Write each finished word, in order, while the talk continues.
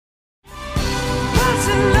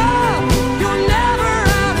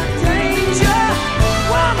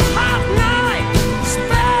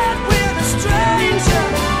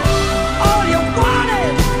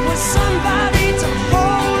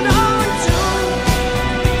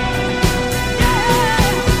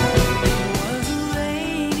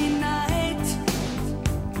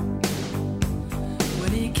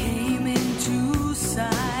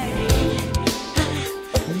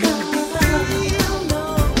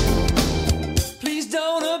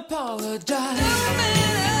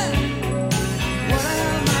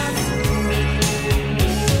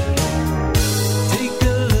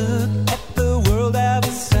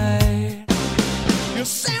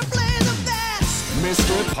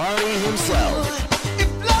Mr. Party himself.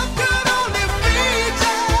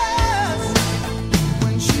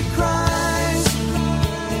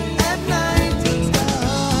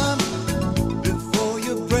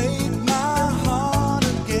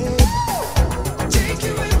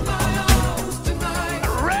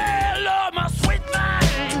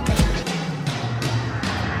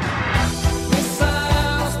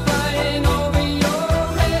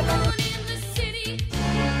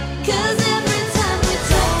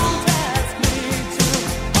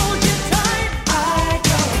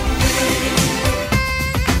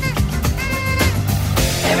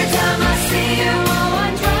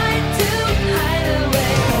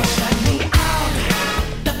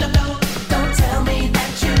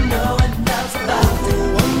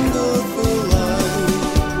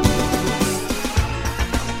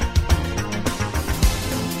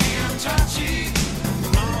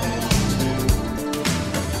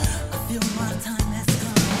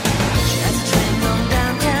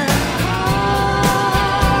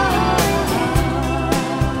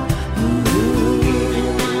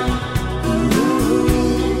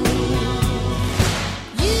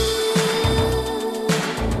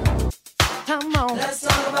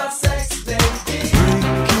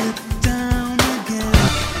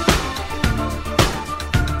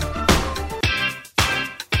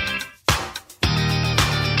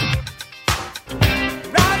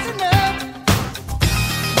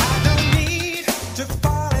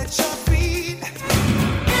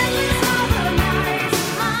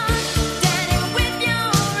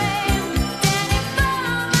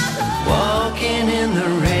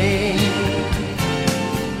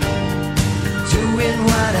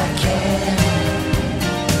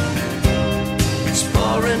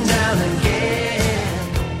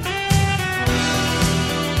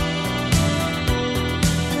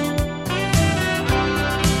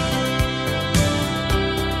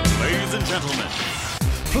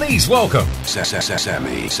 Please welcome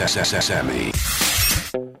Sammy.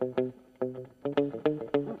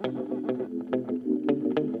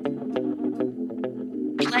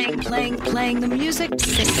 Playing the music.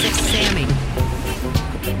 Sammy.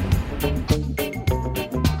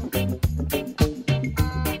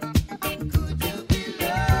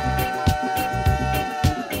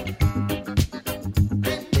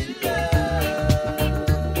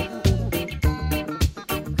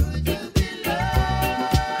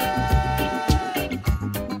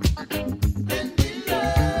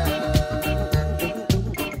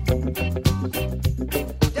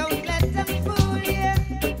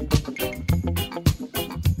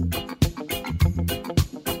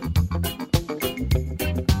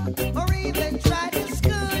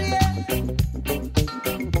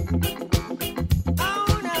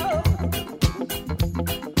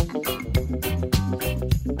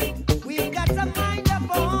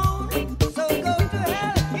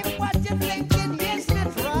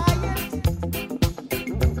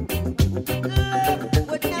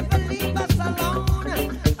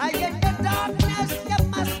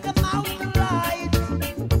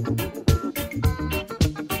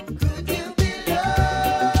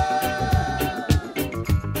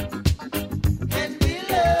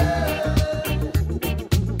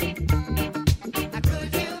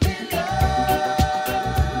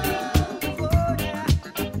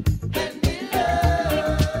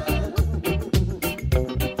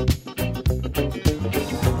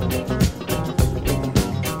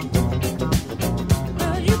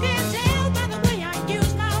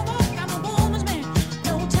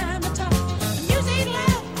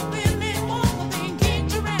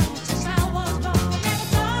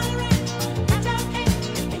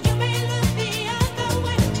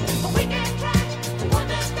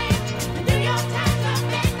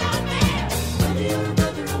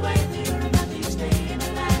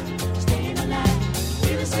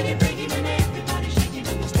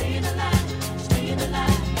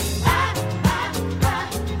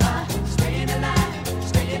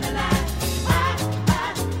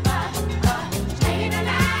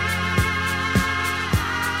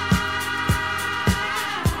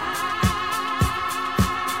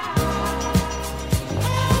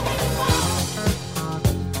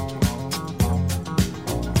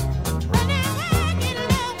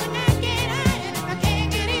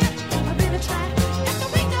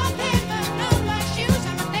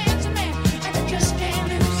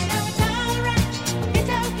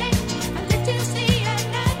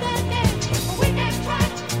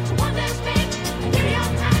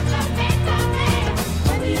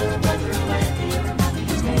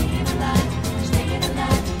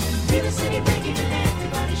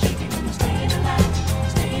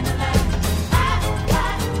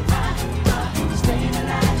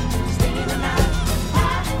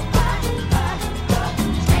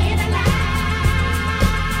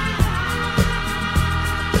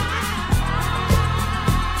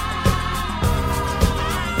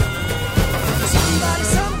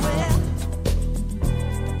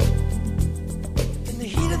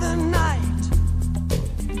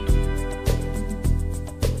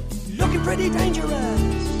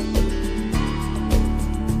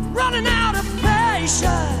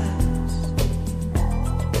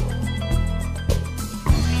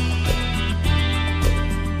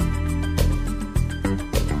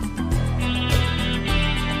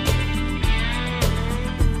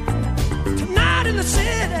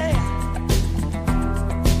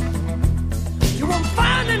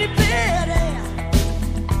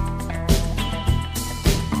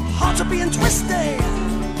 day.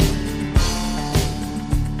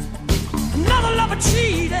 Another lover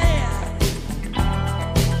cheated.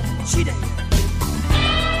 Cheated.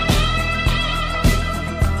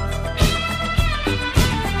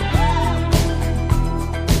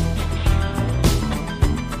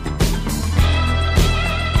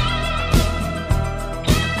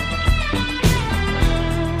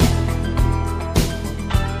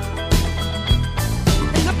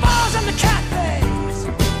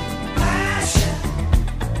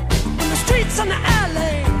 On the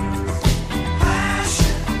alleys,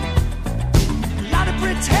 passion. A lot of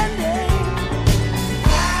pretending,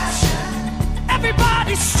 passion.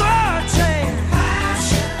 Everybody's searching,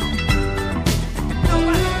 passion.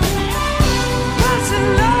 Passing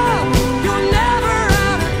love, you're never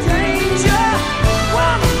out of danger.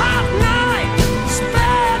 One hot night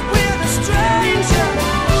spent with a stranger.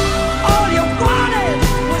 All you wanted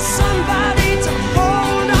was somebody to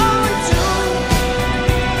hold on to.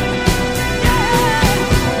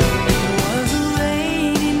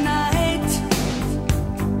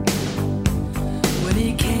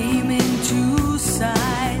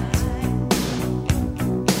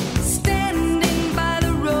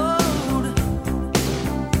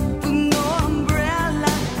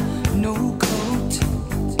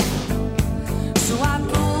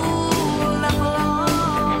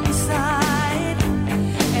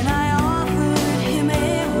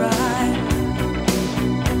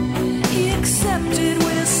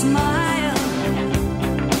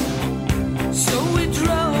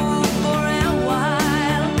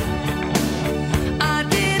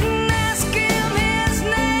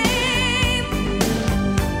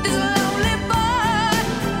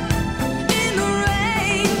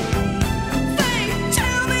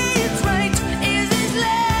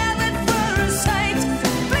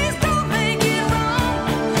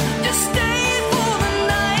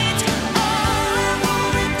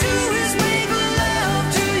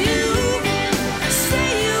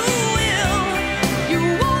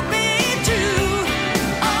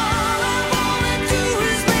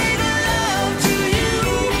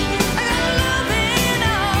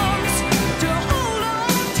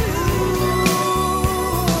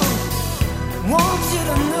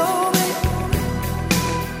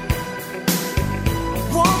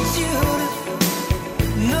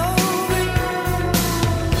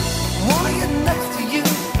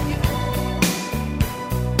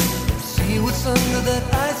 Under that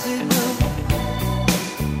icy blue,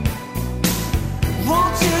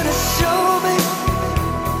 want you to show me,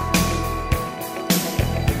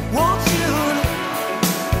 want you to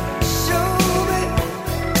show me.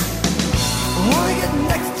 I wanna get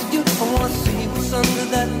next to you, I wanna see what's under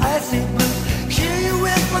that icy blue. Hear you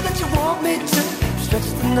whisper that you want me to stretch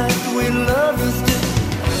the night the way lovers do.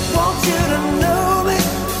 Want you to know me,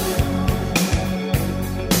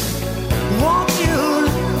 want you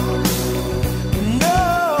to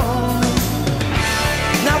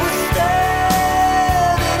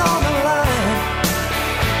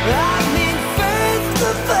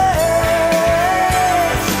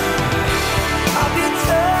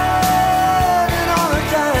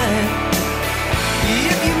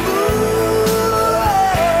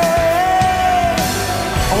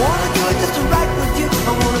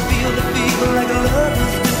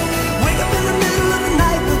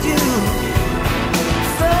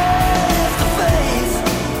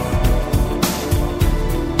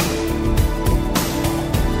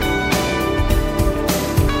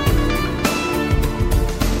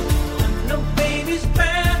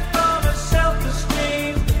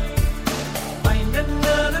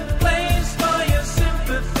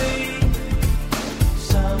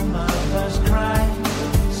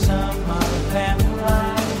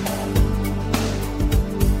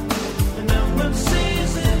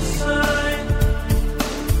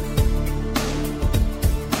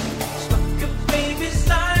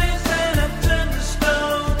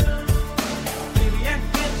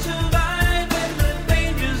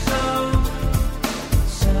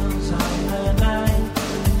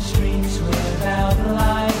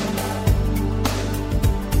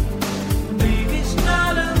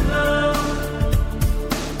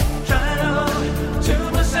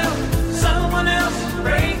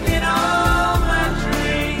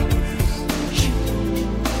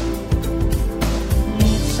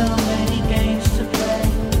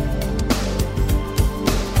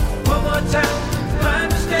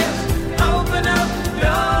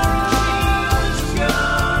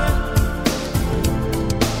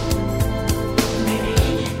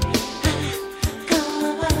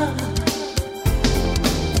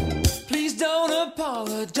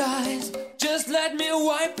apologize. Just let me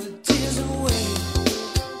wipe the tears away.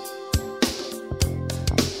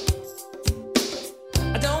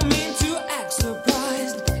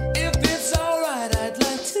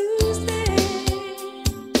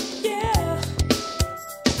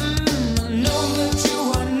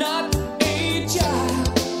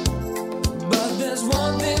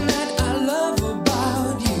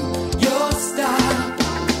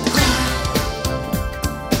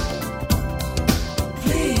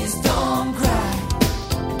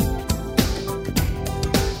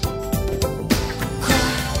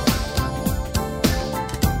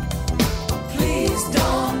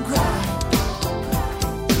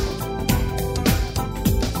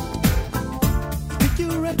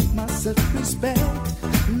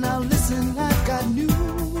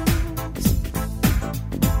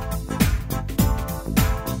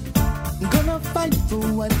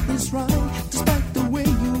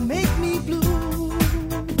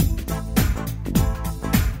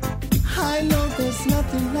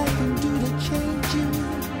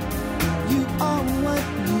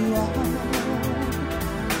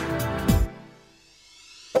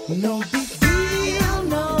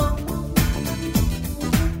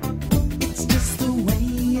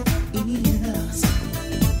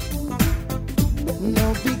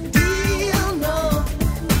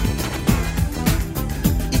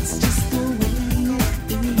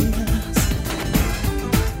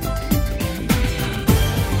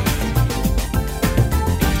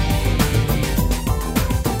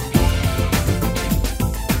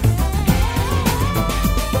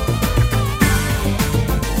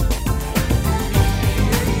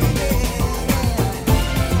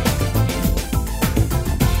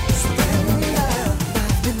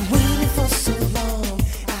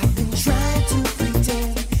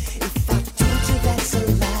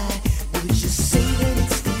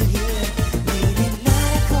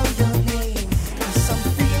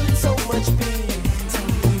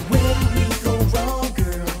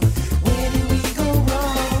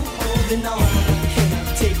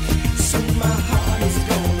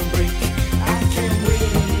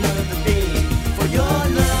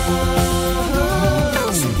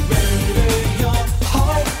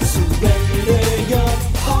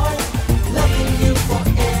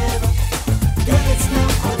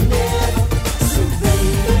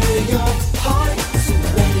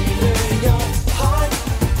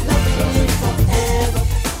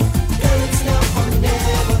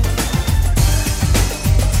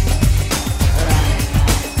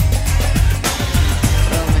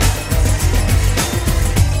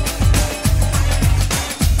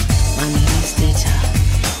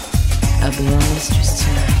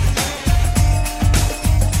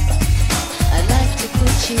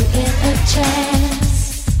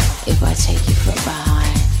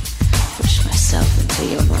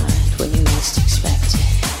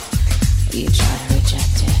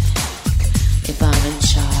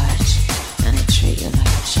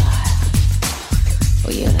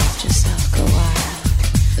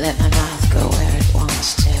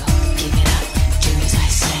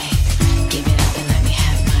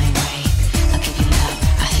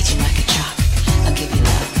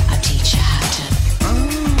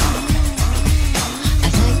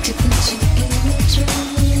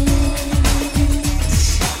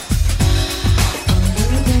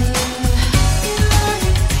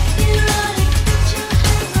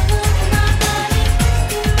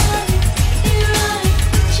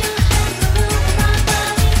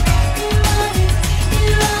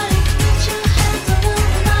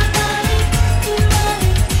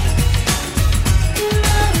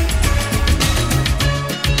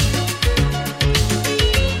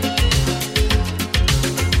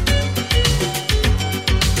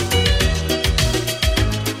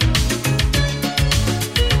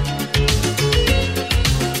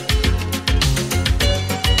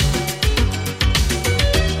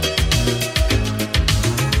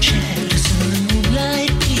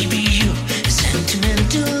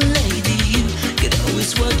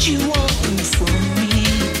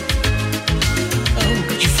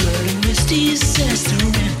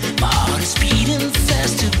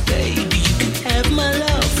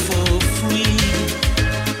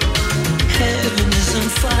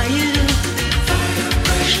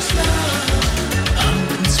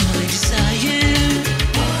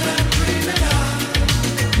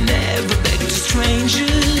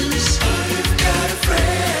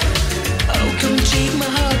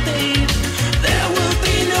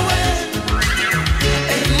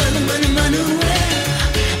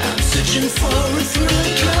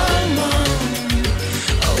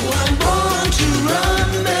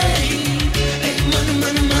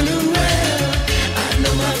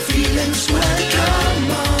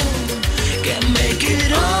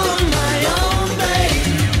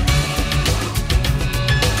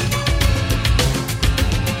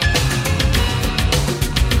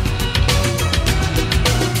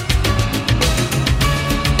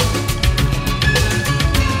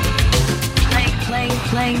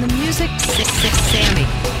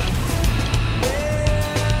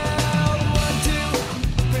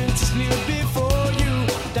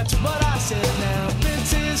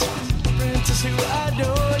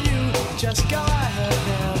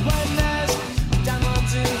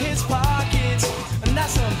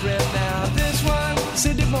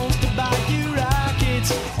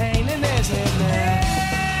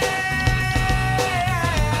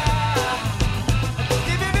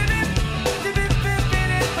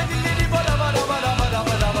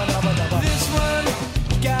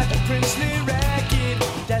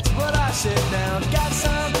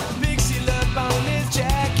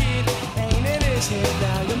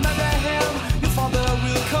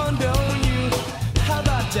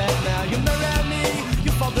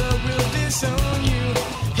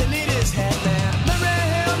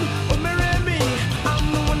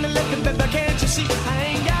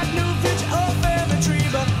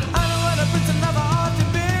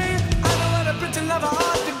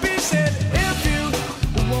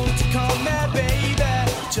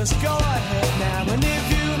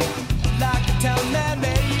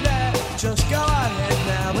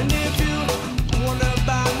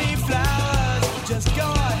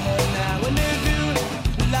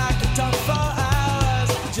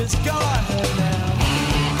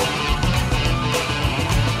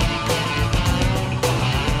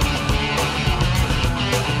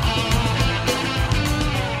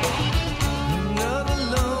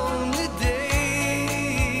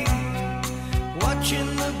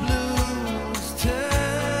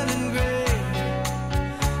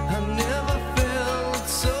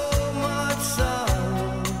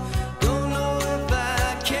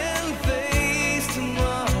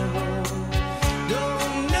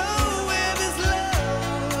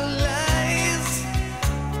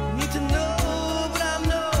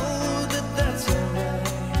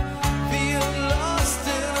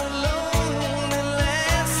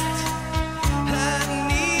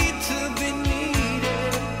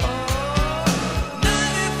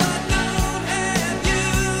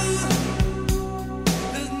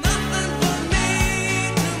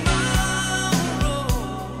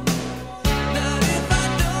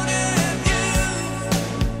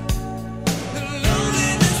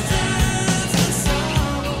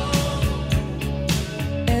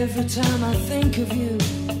 time I think of you,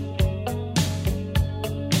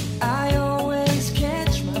 I always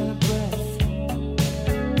catch my breath,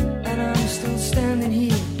 and I'm still standing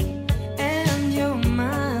here, and you're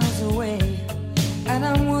miles away, and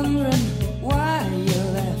I'm wondering why you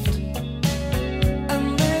left.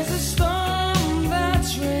 And there's a storm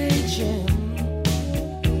that's raging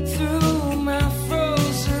through my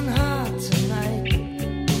frozen heart tonight.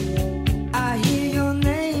 I hear your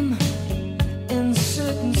name in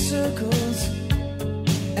certain circles,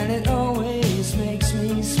 and it always makes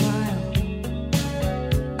me smile.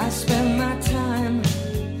 I spend my time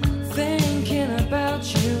thinking about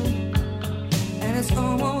you, and it's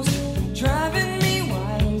almost driving me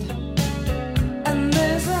wild. And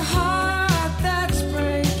there's a heart that's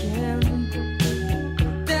breaking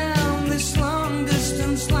down this long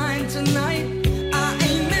distance line tonight. I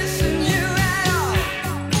ain't missing you at all.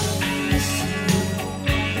 Missing you.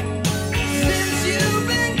 Since you've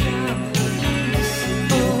been gone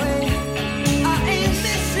away, I ain't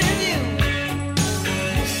missing you.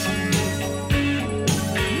 Missing you.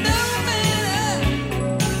 No matter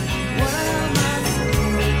what am I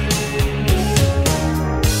saying.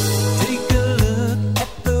 Take a look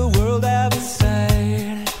at the world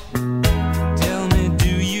outside. Tell me,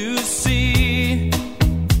 do you see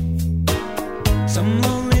some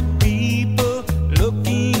lonely people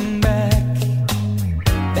looking back?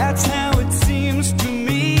 That's how it seems to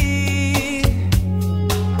me.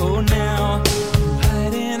 Oh, now you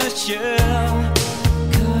hide in a shell,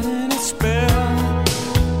 caught in a spell,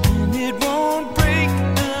 and it won't break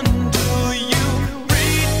until you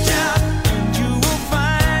reach out, and you will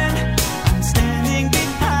find I'm standing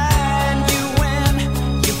behind you when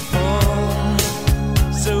you fall.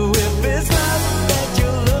 So if it's love that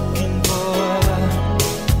you're looking for,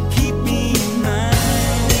 keep me in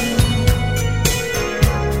mind.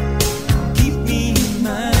 Keep me in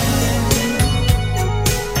mind.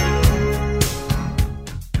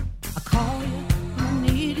 I call you, I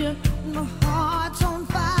need you, my heart's on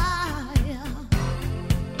fire.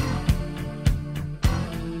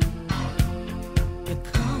 You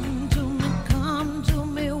come to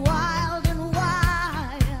me wild and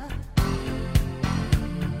wild.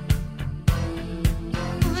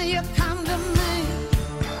 You come to me,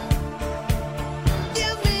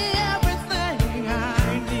 give me everything I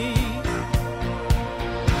need.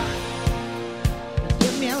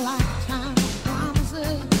 Give me a lifetime of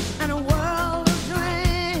promises and a world of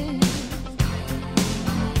dreams.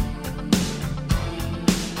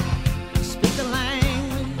 Speak the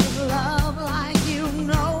language of love like you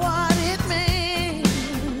know what it means.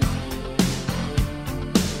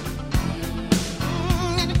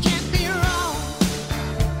 And it can't be wrong.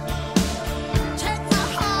 Take my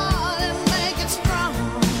heart and make it strong.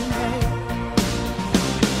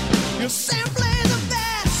 You're simply the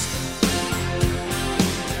best.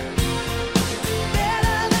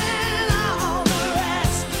 Better than all the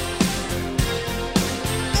rest.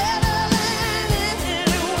 Better than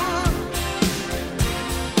anyone.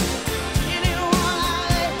 Anyone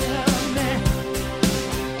I've ever met.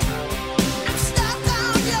 I'm stuck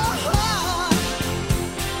on your heart.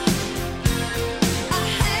 I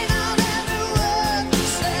hang on every word you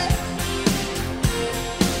say.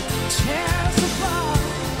 Tear us apart.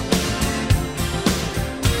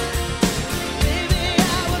 Baby,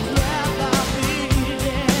 I would rather be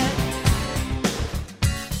dead.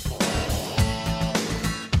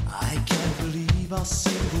 I can't believe a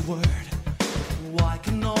single word. Why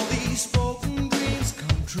can all these spoken dreams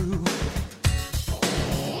come true?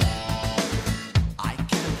 I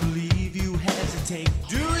can't believe you hesitate.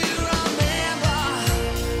 Do you remember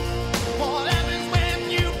what happens when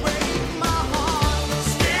you break my heart?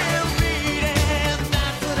 Still beating,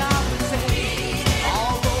 that's what I would say.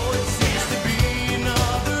 Although it seems to be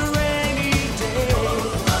another rainy day.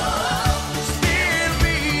 Still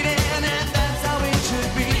beating, and that's how it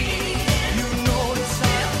should be. You know it's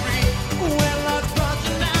not free. Well, I'll trust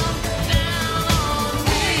you down, down.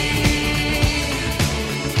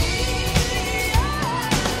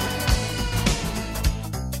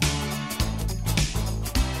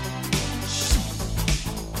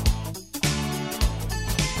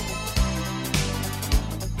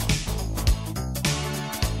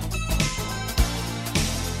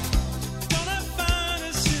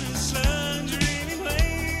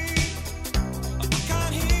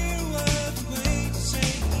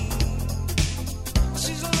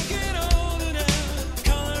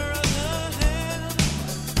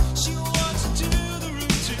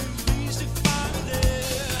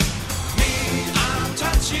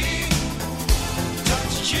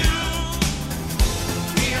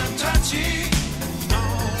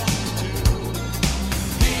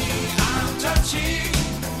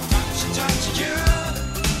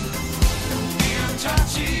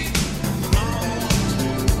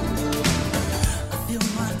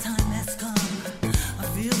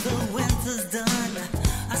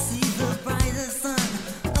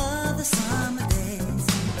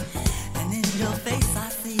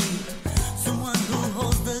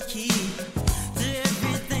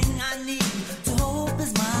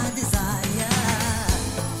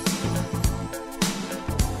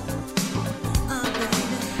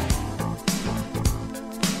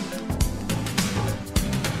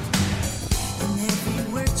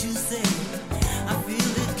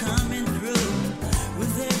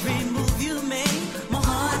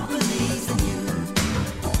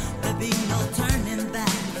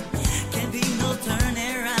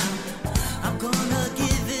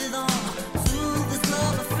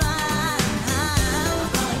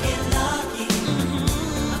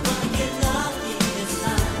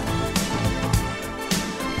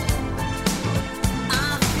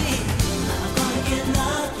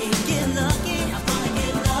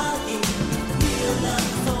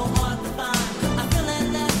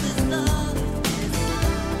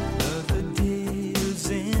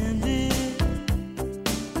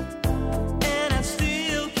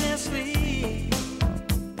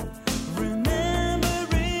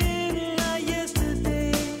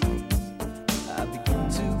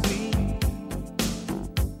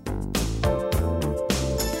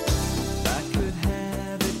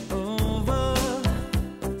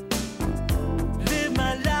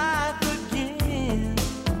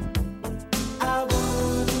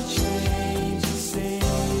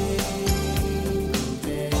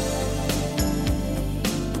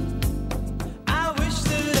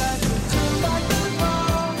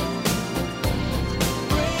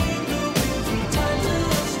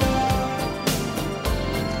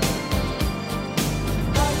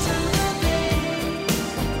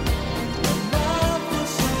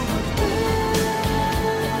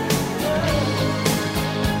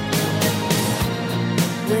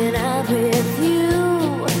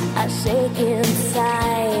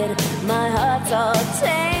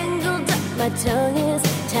 tongue is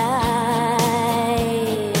tied.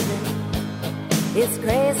 It's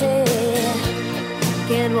crazy.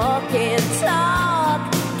 Can't walk, can't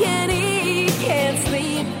talk, can't eat, can't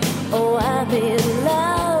sleep. Oh, I'm in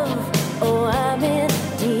love. Oh, I'm in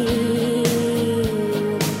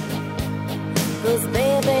deep. 'Cause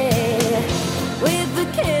baby, with the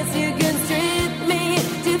kiss you can strip me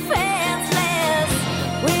defenseless.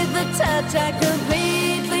 With the touch I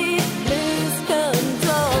completely lose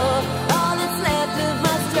control. All that's left of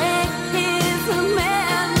my strength is a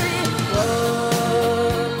memory. Whoa,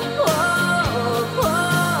 whoa,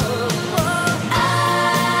 whoa, whoa. I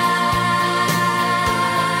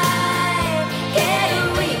get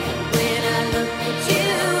weak when I look at you,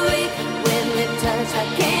 weak when we touch. I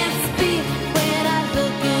can't speak when I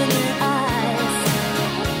look in your eyes.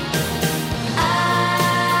 I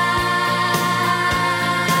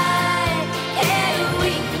get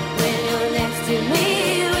weak when you're next to me,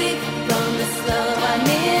 weak from this love I'm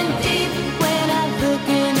in deep. When I look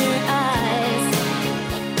in your eyes,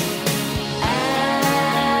 I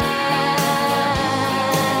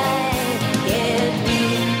get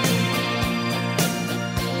weak.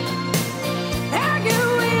 I get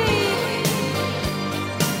weak.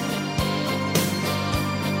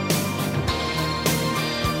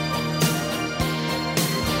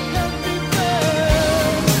 Let me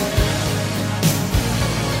burn.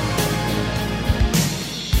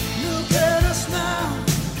 Look at us now,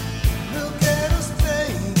 look at us,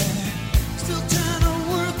 baby. Still trying to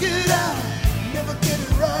work it out, never get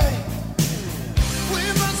it right. We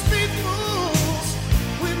must be fools,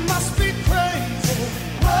 we must be crazy.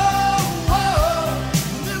 Whoa, whoa,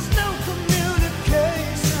 there's no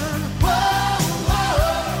communication. Whoa,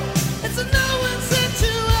 whoa, it's a no-win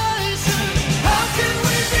situation. How can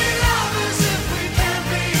we be lovers if we can't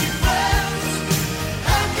be friends?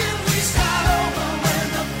 How can we start over when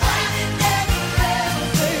the fighting never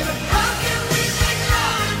ends, baby? How can we make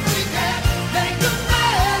love if we can't make the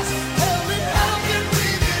best? Tell me, how can we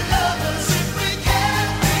be lovers if we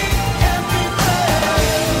can't be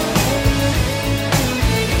friends?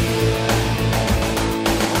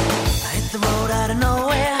 I hit the road out of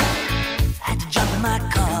nowhere, had to jump in my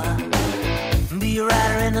car, be a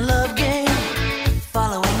rider in a love game,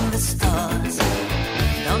 following the stars.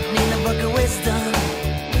 Don't need a book of wisdom,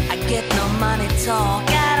 I get no money talk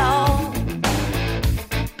at all.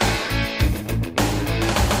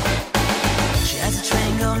 She has a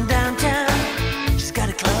train going downtown, she's got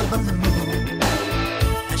a club on the moon,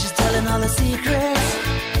 and she's telling all her secrets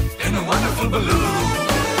in a wonderful balloon.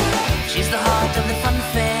 She's the heart of the fun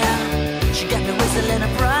fair, she got me whistling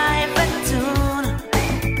a private tune.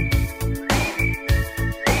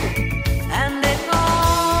 And it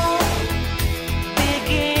all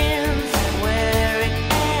begins where it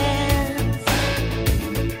ends.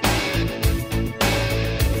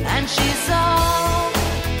 And she's all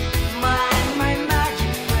my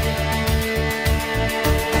magic friend.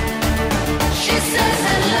 She says,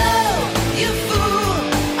 hello, you fool,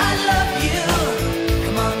 I love you.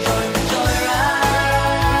 Come on, join the joyride.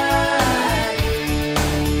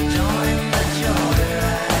 Join the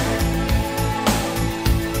joyride.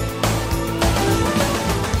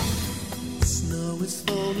 Snow is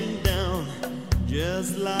falling down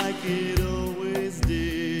just like it always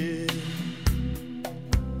did.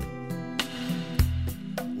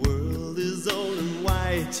 World is all in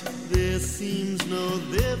white, there seems no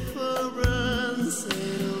difference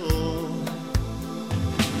at all.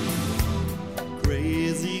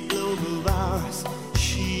 Crazy globe of ours,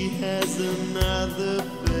 she has another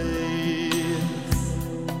face.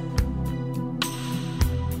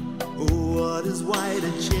 What is white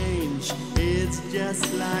a change? It's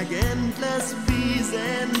just like endless peace,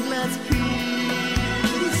 endless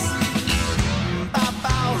peace.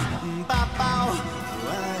 Ba-bow, ba-bow,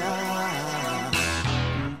 wah.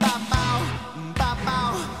 Ba-bow,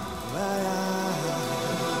 ba-bow,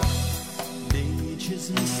 wah. Nature's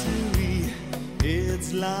mystery,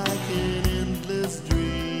 it's like an endless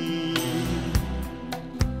dream.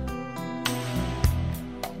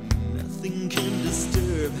 Nothing can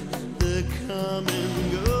disturb the come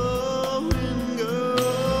and going,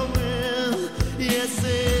 going. Yes,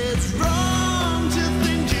 it's wrong to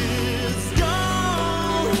think it's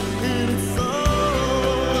gone, and it's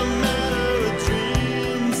all a matter of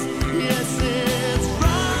dreams. Yes, it's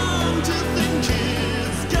wrong to think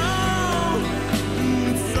it's gone, and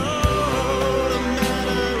it's all a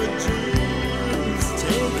matter of dreams.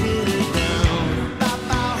 Taking it down,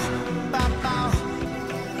 ba-bow, ba-bow.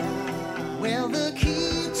 Well, the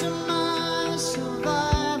key to my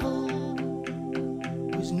survival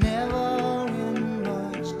was never in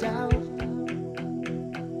much doubt.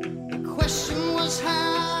 The question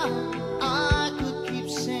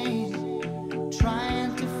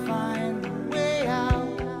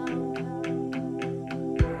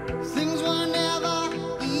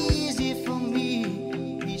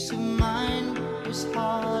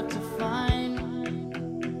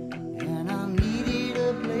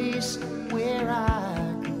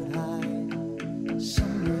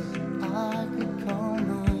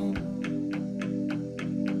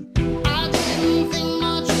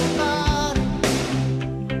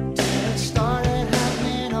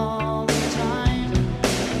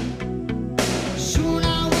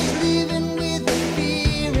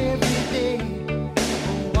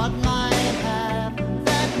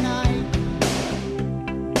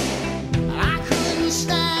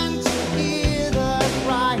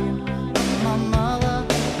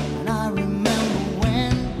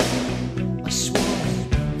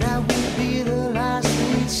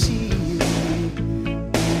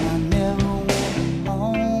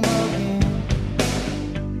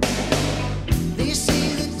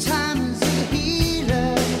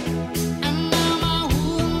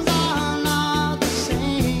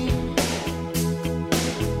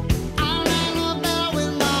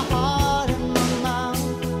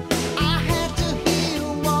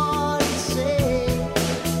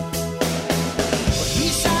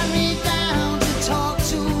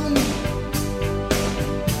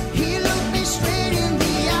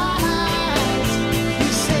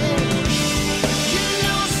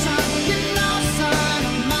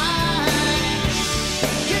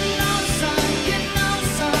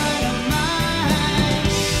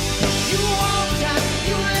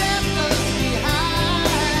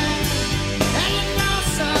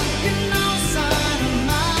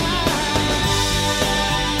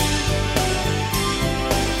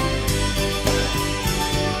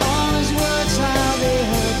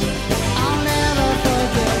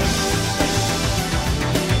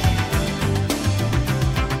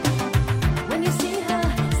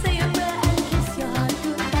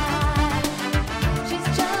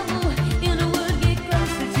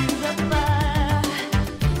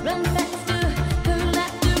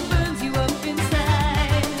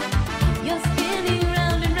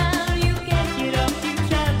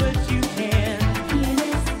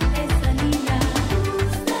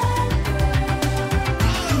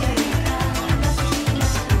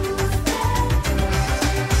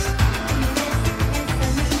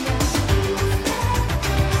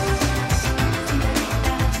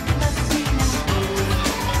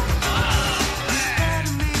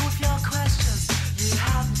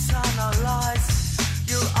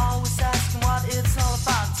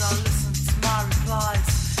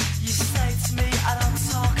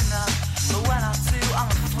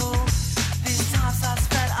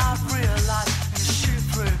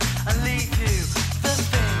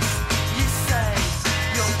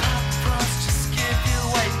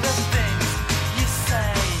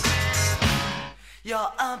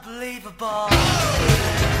unbelievable.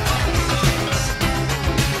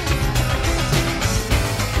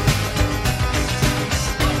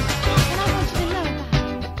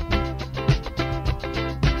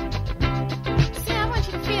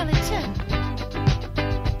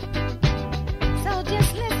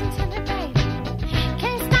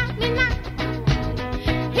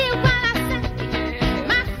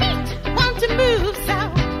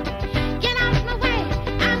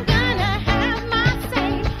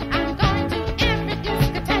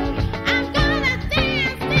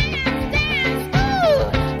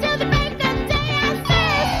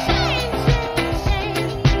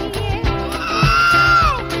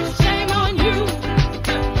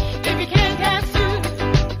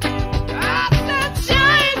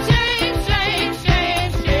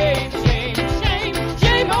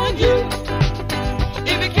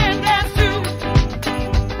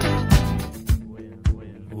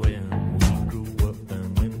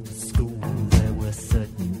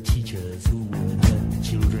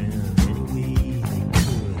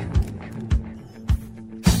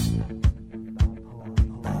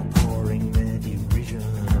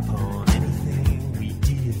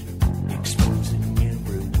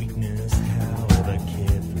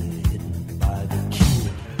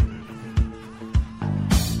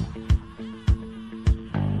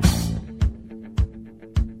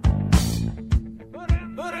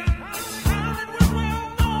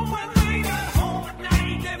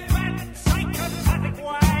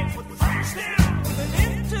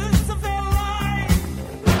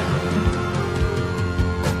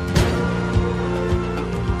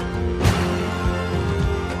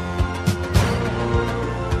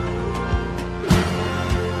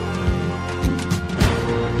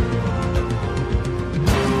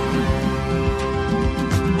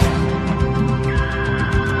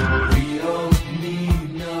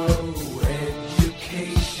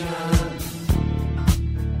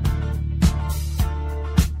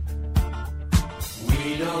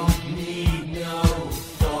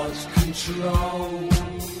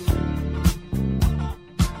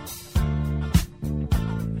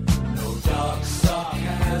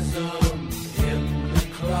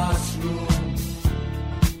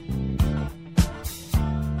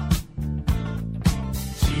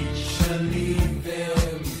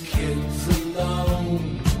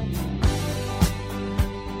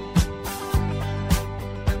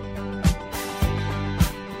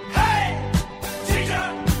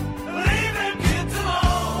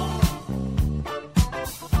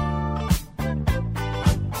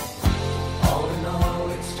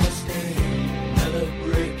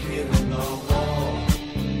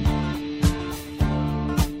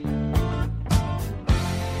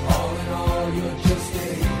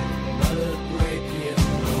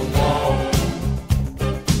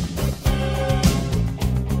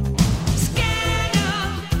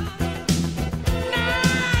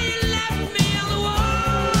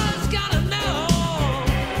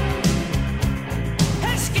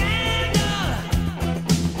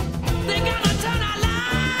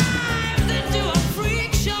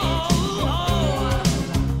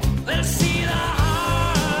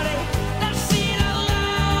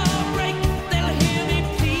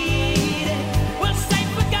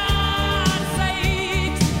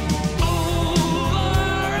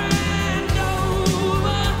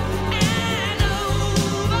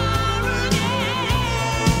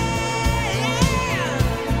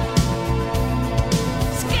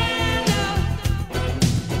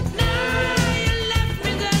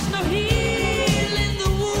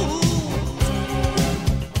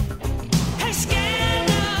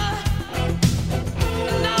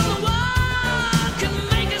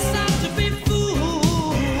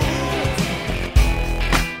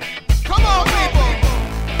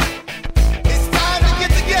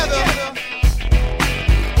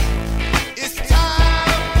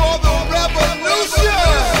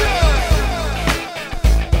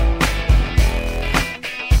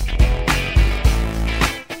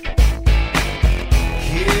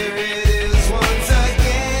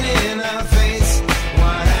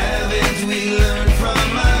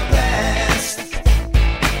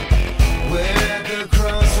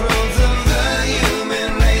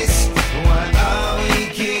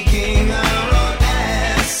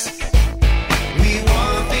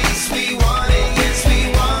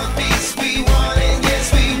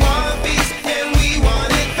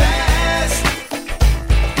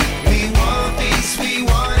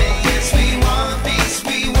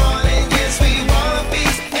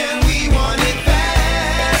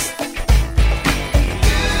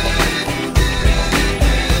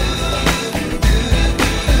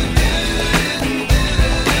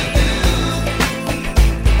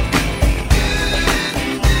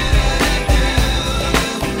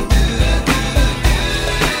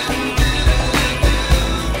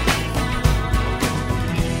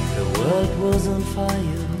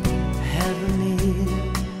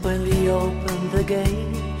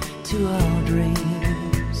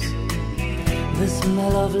 The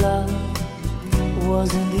smell of love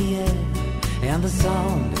was in the air, and the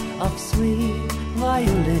sound of sweet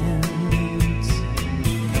violins.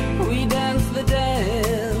 We danced the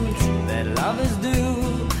dance that lovers do,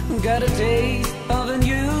 got a taste of a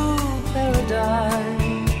new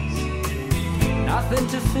paradise. Nothing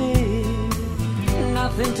to fear,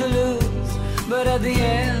 nothing to lose, but at the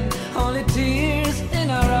end, only tears in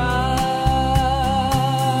our eyes.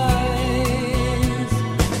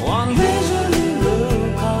 One visually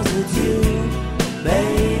blue, 'cause it's you,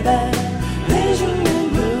 baby. Visually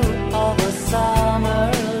blue of a summer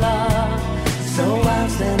love. So I'm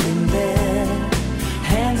standing there,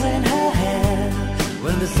 hands in her hair,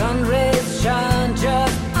 when the sun rays shine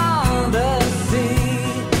just on the sea.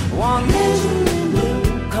 One visually blue,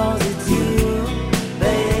 'cause it's you,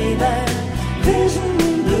 baby.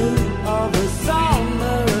 Visually blue of a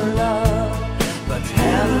summer love. But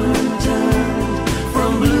heaven turned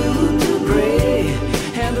from blue to gray,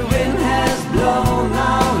 and the wind has blown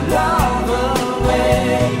our love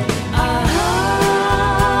away.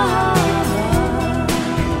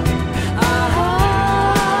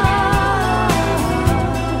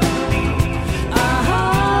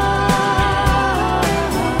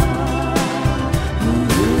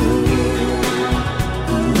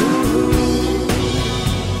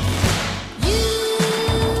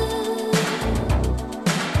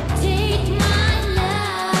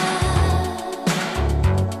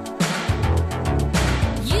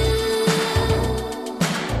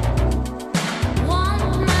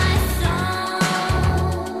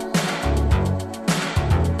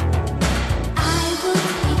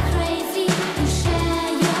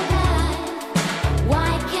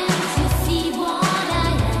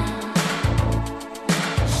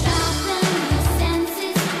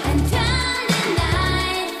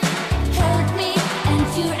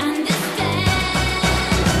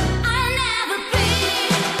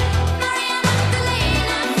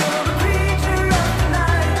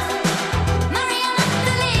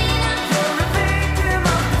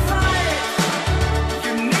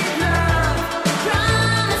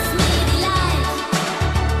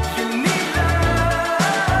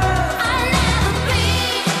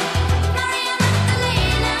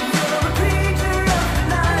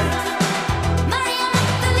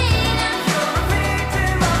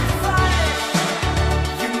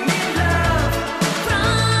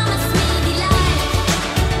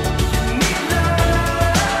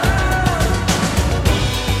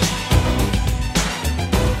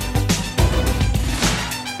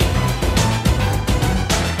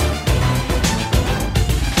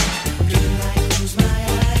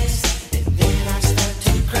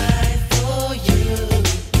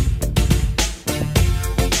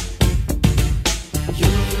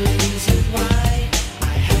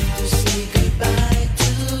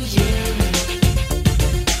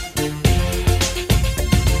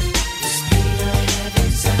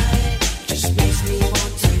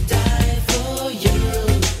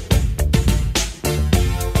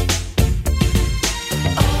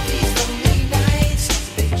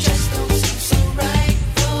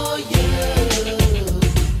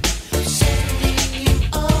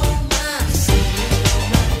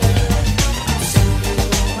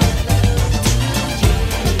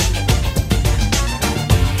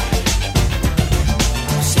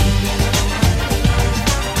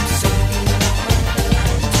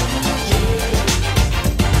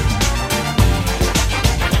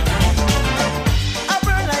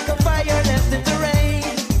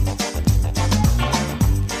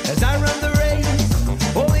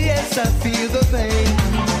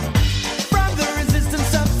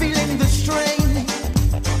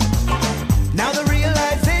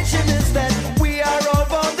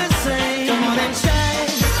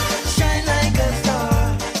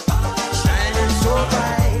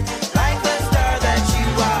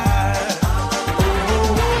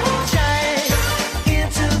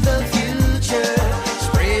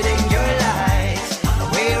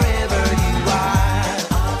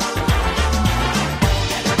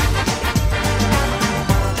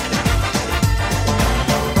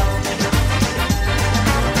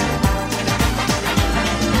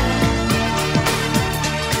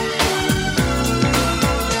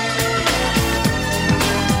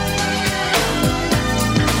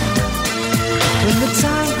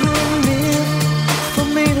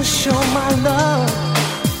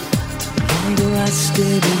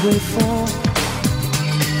 stayed away from,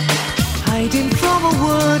 hiding from a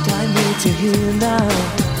word I need to hear now.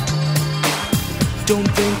 Don't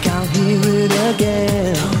think I'll hear it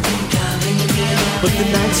again. But the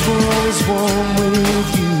nights were always warm with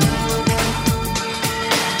you,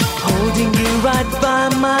 holding you right by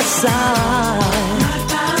my side.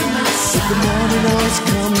 the morning always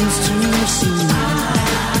comes too soon.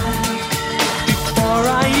 Before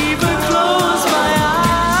I even close my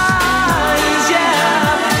eyes,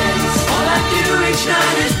 yeah. All I do each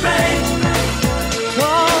night is pray.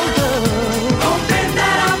 Oh, girl. Hoping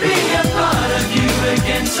that I'll be a part of you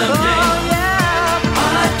again someday. Oh, yeah.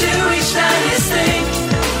 All I do each night is think.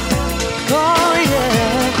 Oh,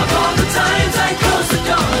 yeah. Of all the times I close the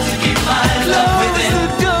doors to keep my love within.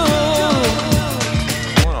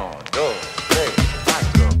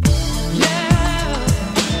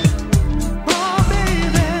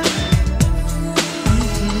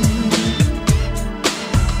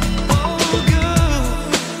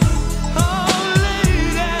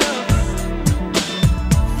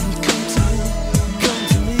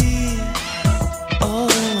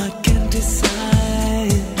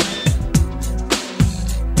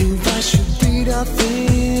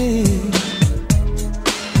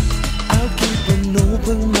 I'll keep an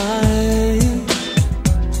open mind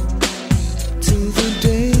till the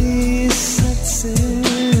day sets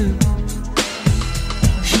in.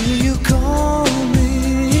 Here you call me,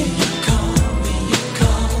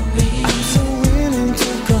 I'm so willing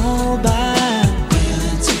to call back.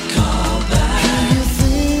 Are you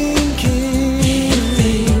thinking?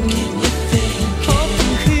 Hope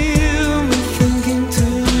you hear me thinking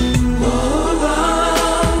too.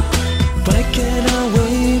 Why can't I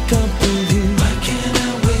wake up with you?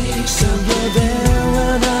 So you're there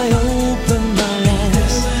when I open my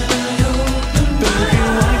eyes. Baby,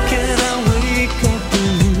 why can't I wake up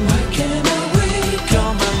with you?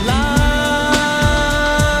 You're my love.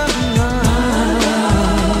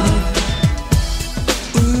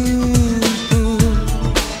 Ooh, ooh.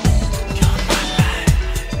 You're my life.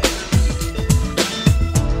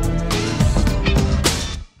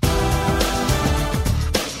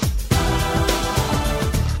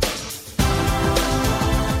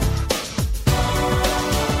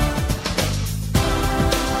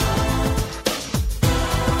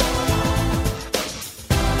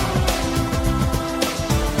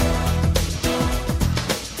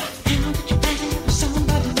 How did you act for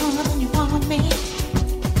somebody more than you want me?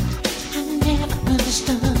 I never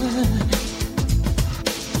understood.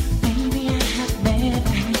 Maybe I have never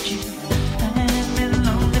had you. I've been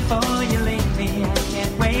lonely for you lately. I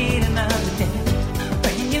can't wait another day.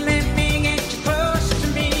 When you let me get you close to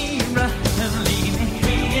me, run and leave me.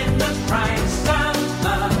 Paying the price of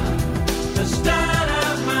love, the start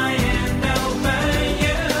of my end over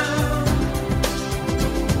you.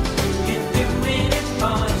 You're doing it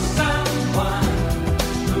for someone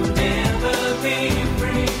who'll never be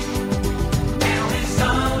free. Now it's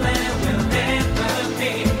all there will ever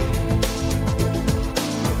be.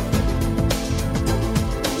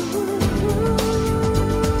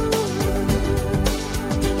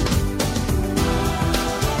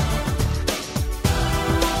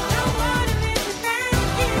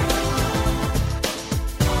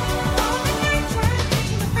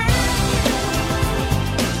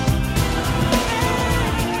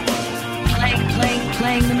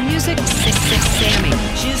 Playing the music, Sammy.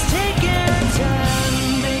 She's taking time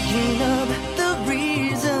making up the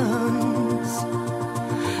reasons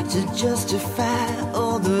to justify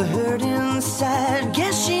all the hurt inside.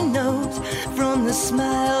 Guess she knows from the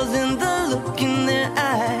smiles and the look in their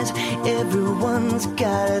eyes. Everyone's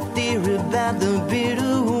got a theory about the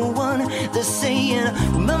bitter one. They're saying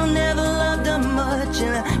Mama never loved her much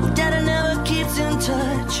and Daddy never keeps in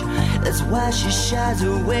touch. That's why she shies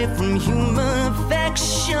away from human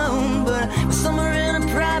affection. But somewhere in a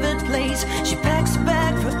private place, she packs a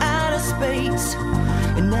bag for outer space.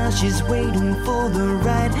 And now she's waiting for the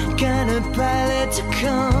right kind of pilot to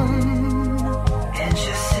come. And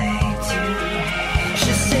she'll say to me,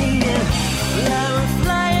 she'll say, yeah, I will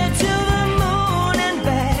fly you to the moon and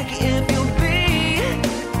back if you'll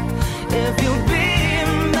be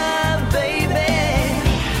my baby.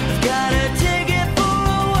 I've got a ticket for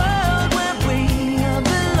a world where we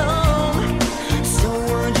belong. So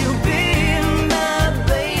would you be my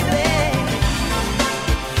baby?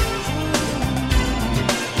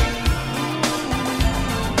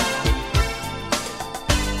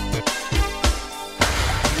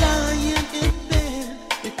 Lying in bed,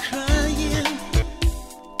 you're crying,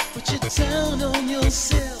 but you're down on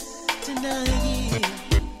yourself tonight.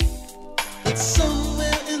 It's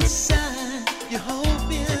somewhere inside you're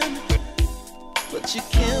hoping, but you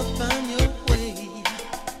can't find your way.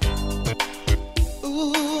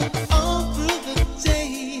 Ooh, all through the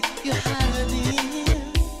day you're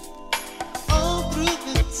hiding. All through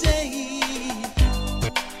the day,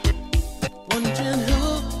 wondering who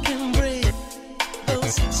can break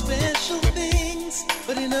those special things,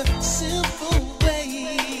 but in a simple way.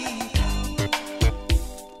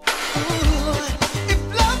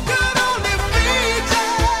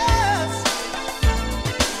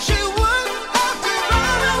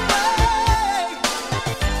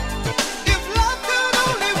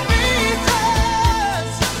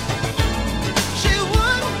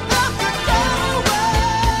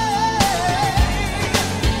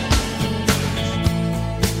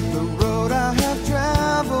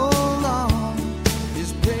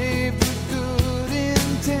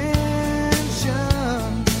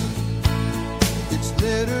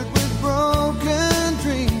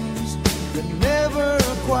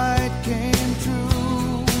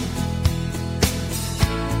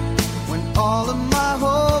 All of my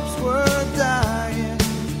hopes were dying.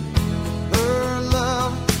 Her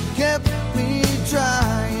love kept me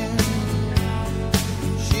trying.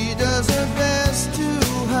 She does her best to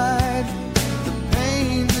hide the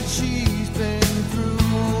pain that she's been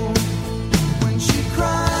through. When she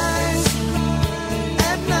cries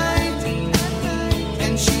at night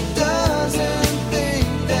and she doesn't think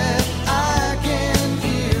that I can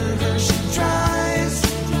hear her, she tries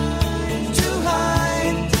to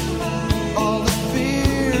hide all the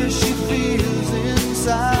fear she feels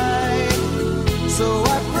inside. So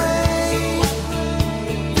I pray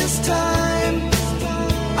this time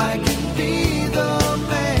I can be the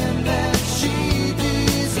man that she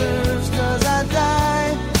deserves, 'cause I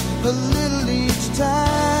die a little each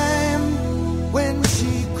time when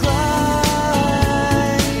she cries.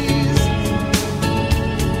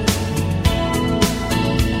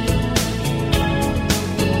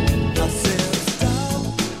 I said stop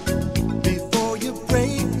before you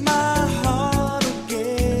break my heart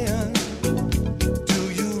again. Do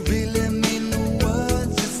you really mean the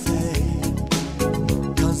words you say?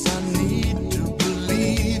 'Cause I need to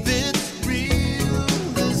believe it's real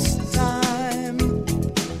this time.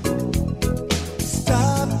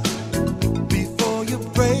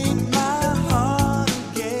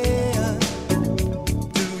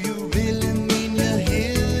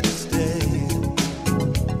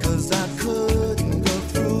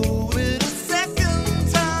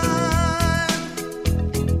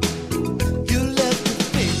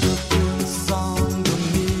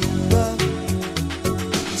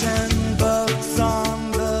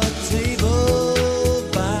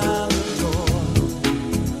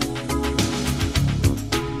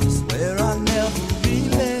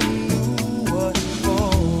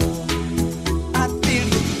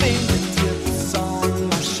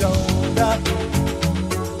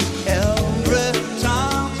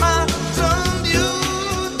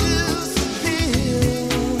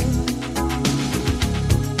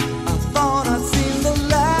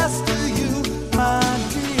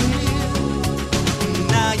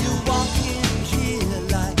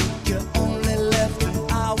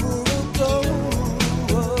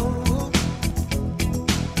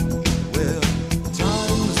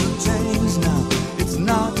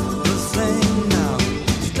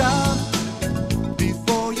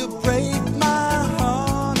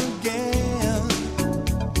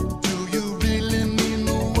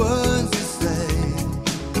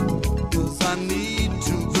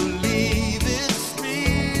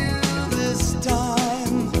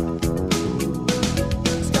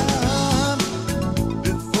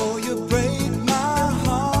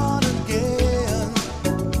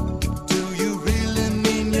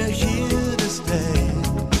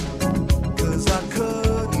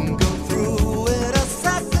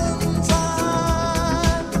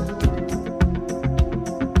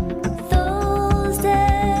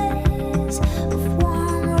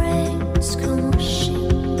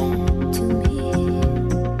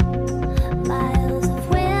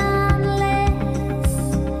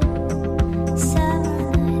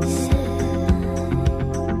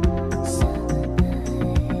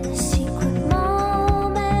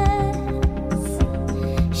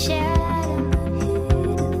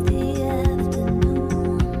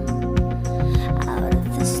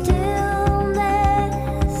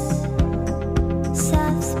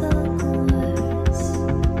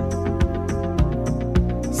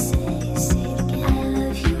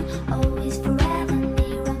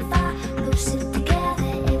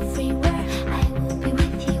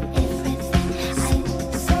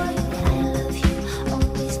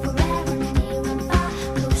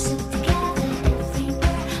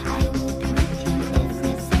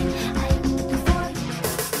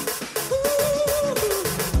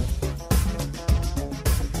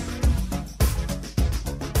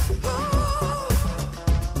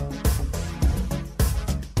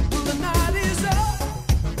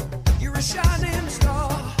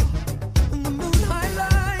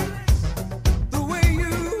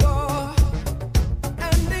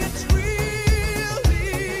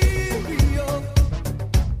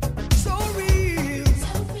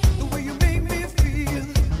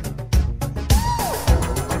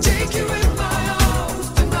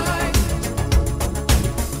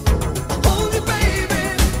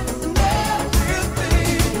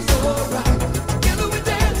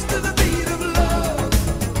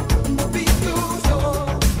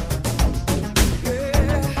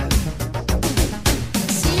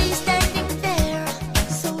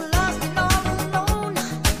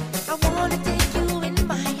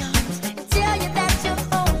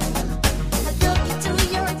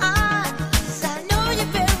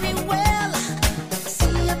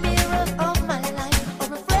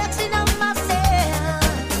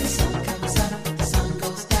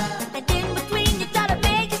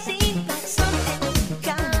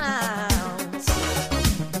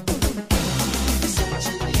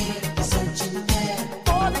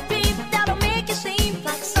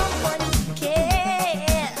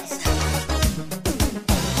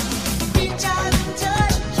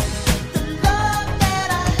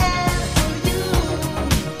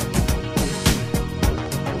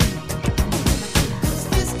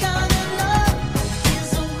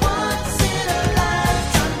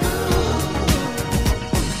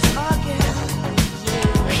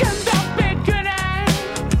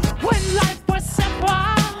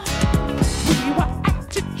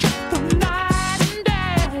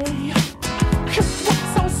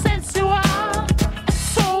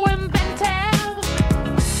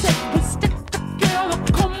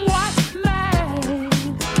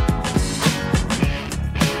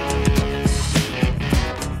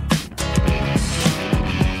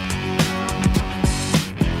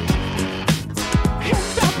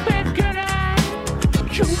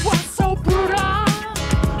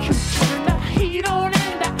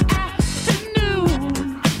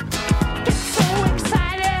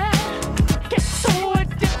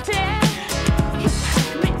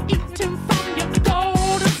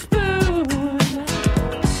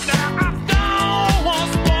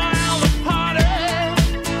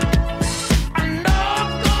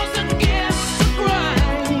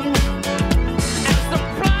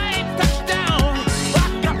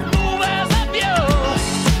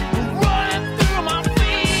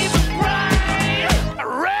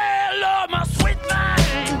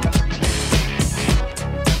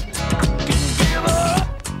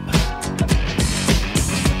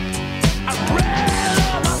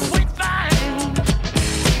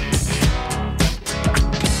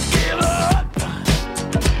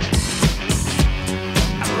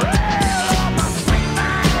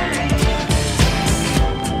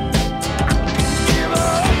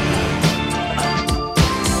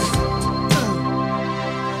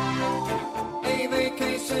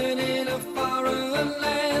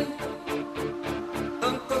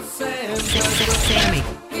 Sammy.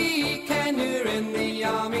 Can you're in the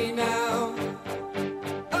army now?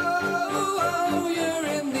 Oh, you're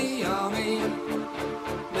in the army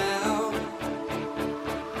now.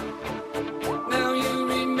 Now you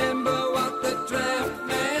remember what the draft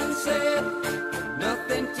man said.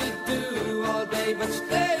 Nothing to do all day but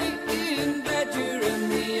stay in bed. You're in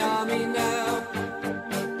the army now.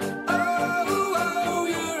 Oh,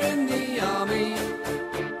 you're in the army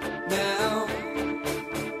now.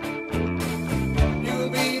 You'll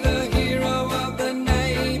be the hero of the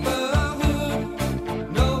neighborhood.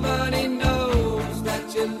 Nobody knows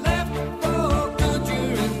that you left for good.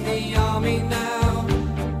 You're in the army now.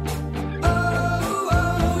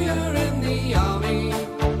 Oh, you're in the army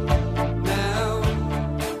now.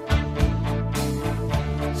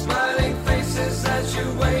 Smiling faces as you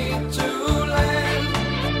wait to land.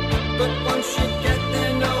 But once you get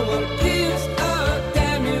there, no one gives a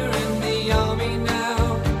damn. You're in the army now.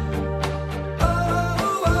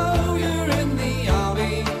 Oh, you're in the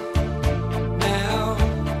army now.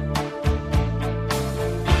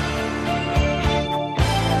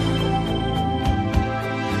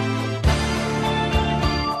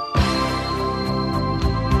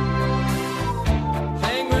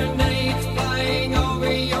 Hand grenades flying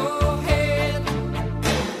over your head.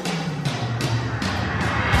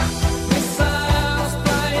 Missiles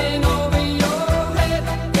flying over your head.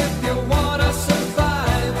 If you wanna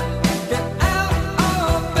survive, get out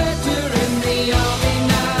of bed. You're in the army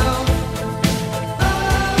now.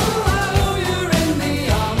 Oh, you're in the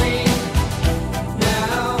army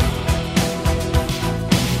now.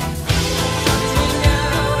 Shooting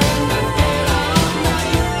out in the dead of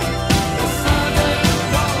night. The sun ain't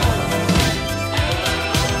gone.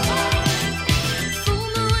 Full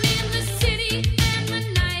moon in the city and the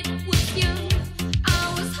night was young. I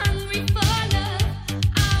was hungry for love.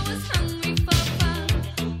 I was hungry for fun.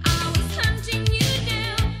 I was hunting you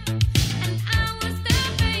down, and I was the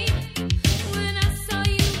bait. When I saw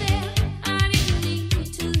you there, I didn't need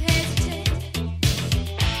to hesitate.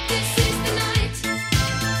 This is the night.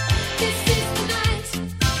 This is the night.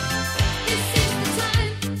 This is the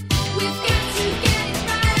time. We've got to get it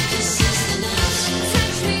right. This is the night.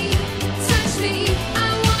 Touch me, touch me. I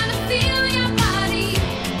wanna feel your body,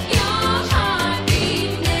 your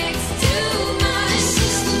heartbeat next to mine. This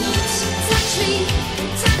is the night.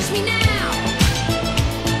 Touch me now.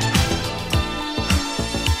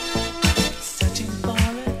 Searching for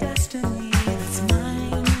a destiny that's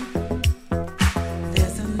mine.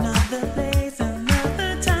 There's another place,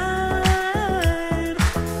 another time.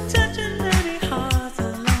 Touching many hearts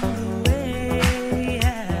along the way.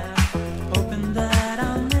 Yeah. Hoping that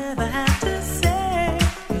I'll never have to say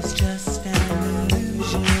it's just an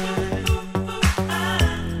illusion.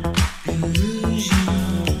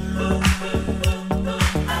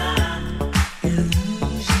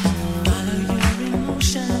 Follow your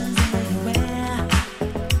emotions anywhere.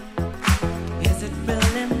 Is it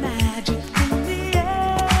really magic in the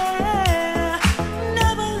air?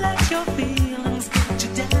 Never let your feelings get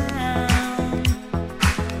you down.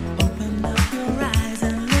 Open up your eyes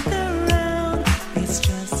and look around. It's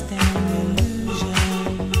just an illusion.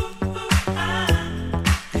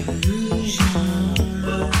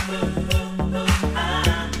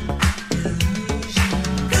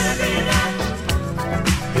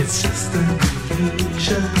 It's just an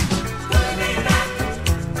illusion.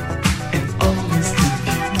 And always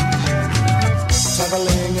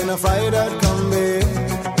Traveling in a fried-out Kombi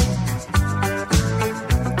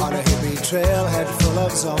on a hippie trailhead full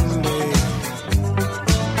of zombies.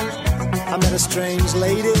 I met a strange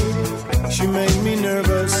lady, she made me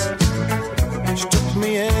nervous. She took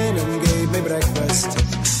me in and gave me breakfast.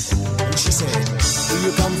 And she said, do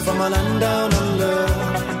you come from a land down under?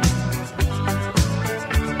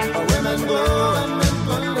 Where women go and men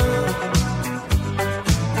wonder.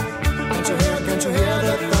 Can't you hear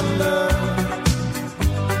the thunder?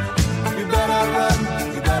 You better run,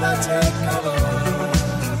 you better take cover.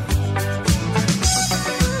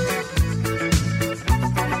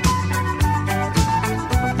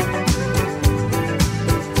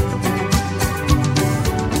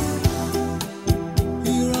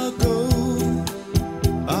 Here I go,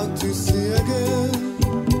 out to sea again.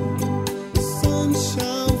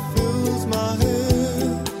 Sunshine fills my head.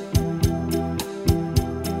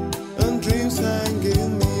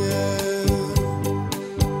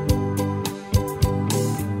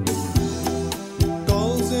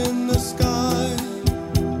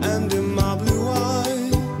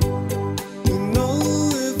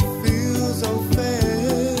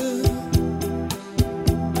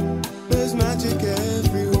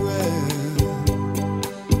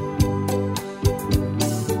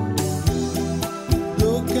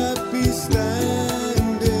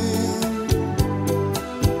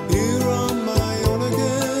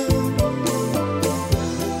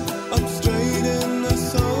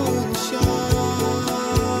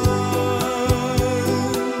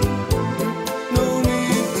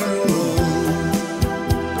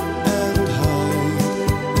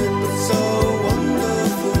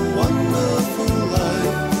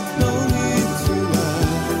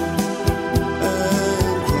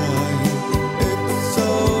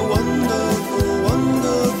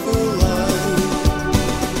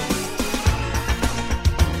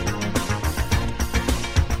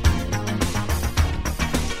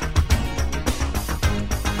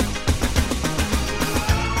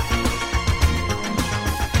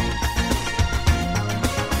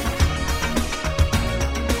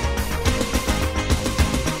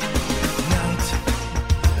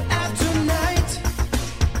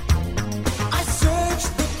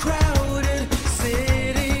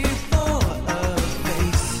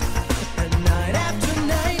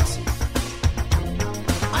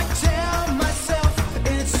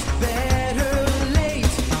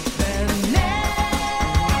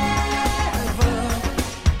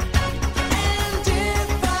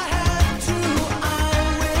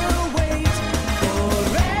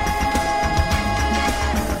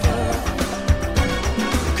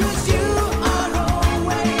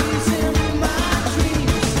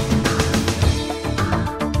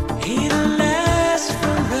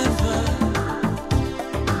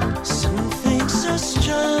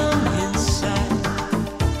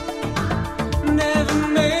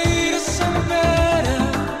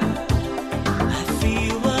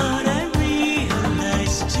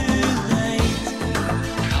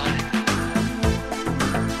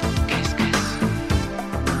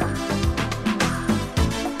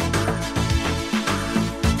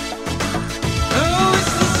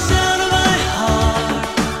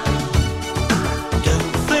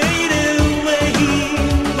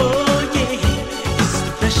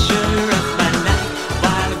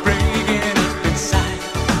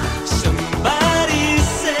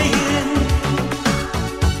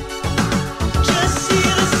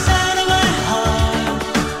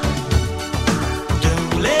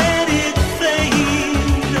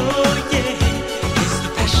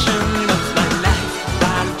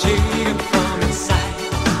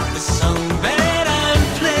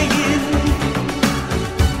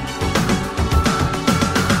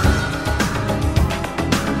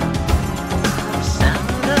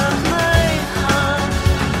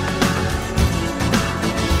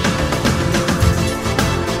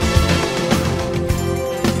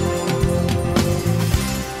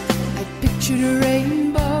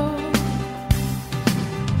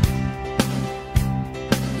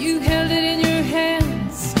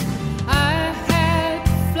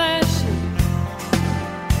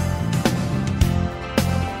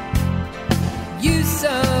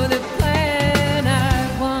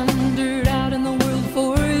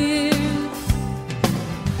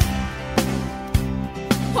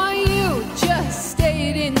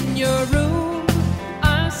 your room,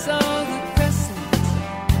 I saw the crescent.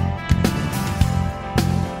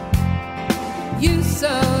 You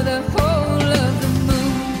saw the whole of the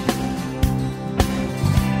moon.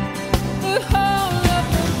 The whole of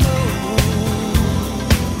the moon.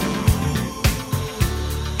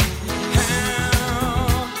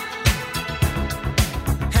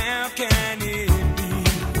 How can it be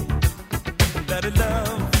that a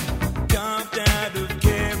love carved out of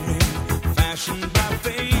caring, fashioned by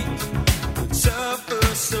fate, would suffer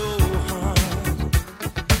so hard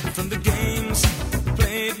from the games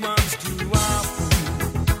played once too often?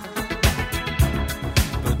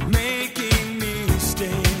 But making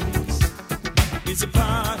mistakes is a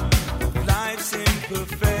part of life's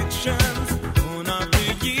imperfections. Born of the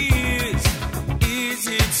years, is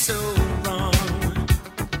it so wrong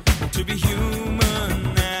to be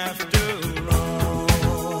human after all?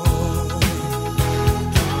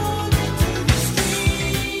 Drawn into the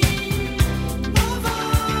stream of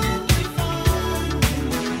undefined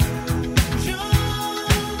illusion,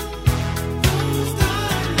 those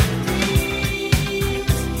darling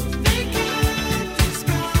dreams, they can't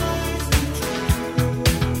disguise the truth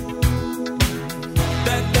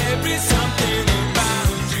that there is something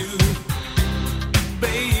about you,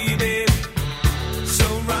 baby, so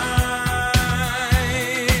right.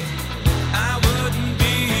 I wouldn't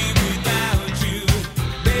be without you,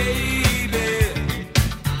 baby,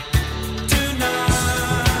 tonight.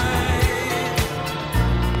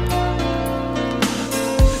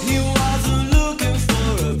 He wasn't looking for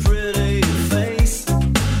a pretty face.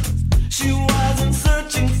 She wasn't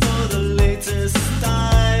searching for the latest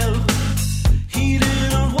style. He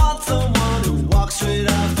didn't want someone who walked straight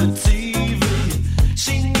off the TV.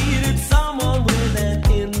 She needed someone with an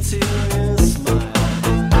interior smile.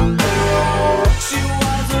 She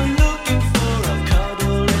wasn't looking for a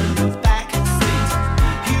cuddle in the back seat.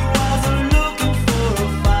 He wasn't looking for a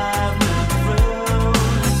 5-minute thrill.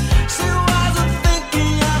 She wasn't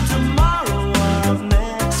thinking of tomorrow or of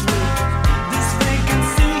next week. This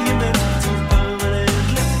vacancy he meant to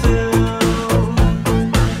permanently fill.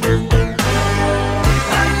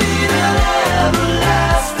 I need an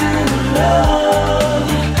everlasting love.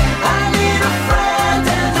 I need a friend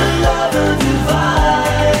and a lover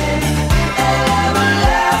divine. An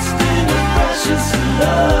everlasting and precious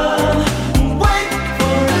love. Wait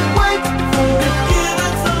for it, give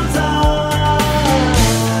it some time.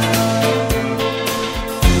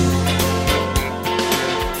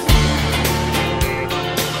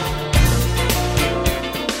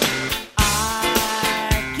 I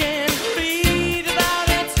can't read about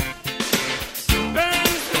it.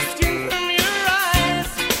 Burns the skin from your eyes.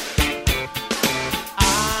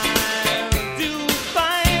 I'll do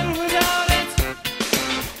fine without it.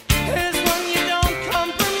 Here's one you don't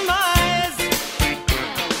compromise.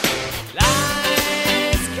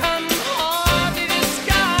 Lies come hardly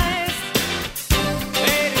disguised.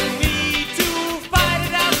 They don't need to fight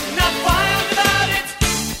it out, not wild about it.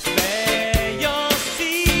 Spare your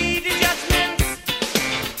seedy judgments.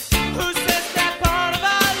 Who says that part of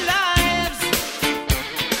our lives?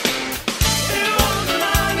 You own the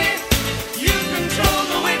money, you control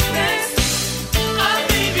the witness. I'll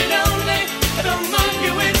leave you lonely, I don't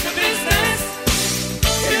monkey with the business.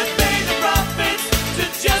 You pay the profits to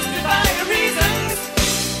justify your reasons.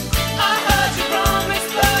 I heard you promise,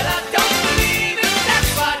 but I don't believe it.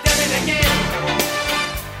 That's why I done it again.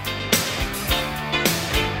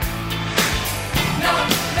 No,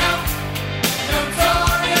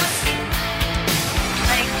 notorious.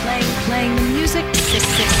 Playing the music.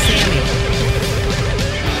 Sammy.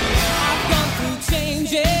 I've gone through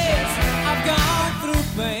changes, I've gone through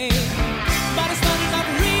pain, but it's not enough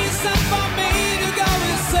reason for me to go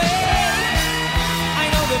insane. I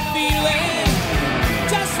know the feeling,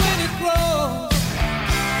 just when it grows.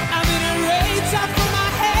 I'm in a rage up from my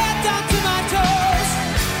head down to my toes.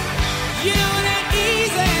 You know it ain't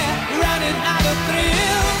easy, running out of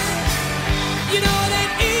thrills. You know it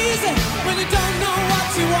ain't easy when you don't know what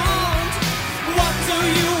you want. What do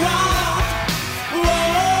you want? Whoa,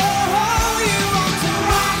 you want to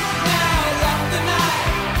rock now, rock the night,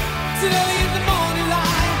 till early in the morning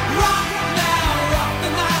light. Rock now, rock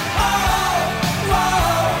the night. Oh, whoa,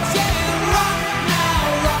 yeah, rock now,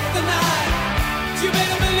 rock the night. You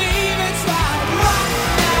better believe it's right. Rock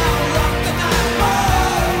now, rock the night.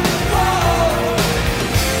 Oh,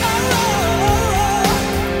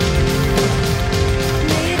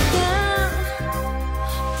 Lay it down,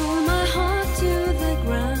 pull my heart to the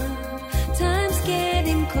ground. Time's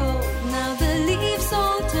getting cold, now the leaves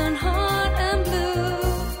all turn hard and blue.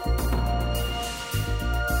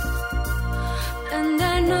 And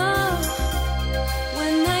I know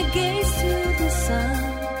when I get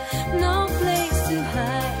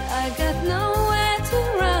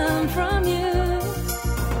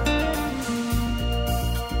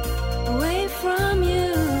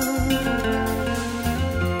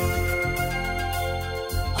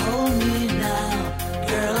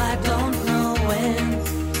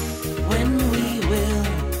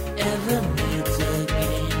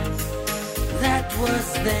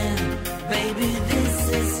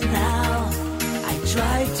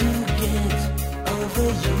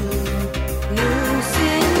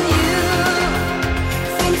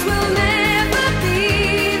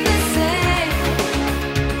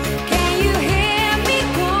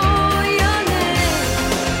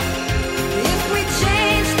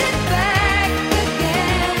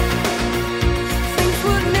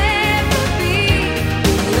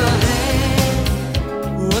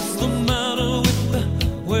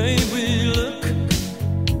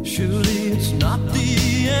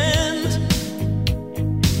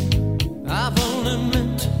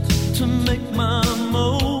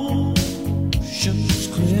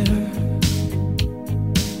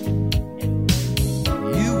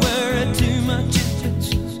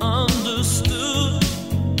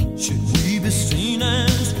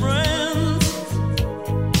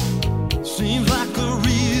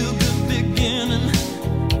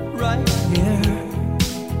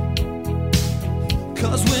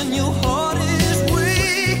 'Cause when your heart is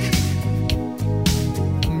weak,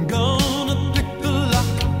 I'm gonna pick the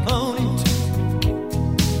lock on it.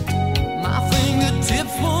 My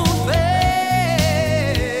fingertips won't fail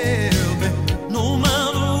me, no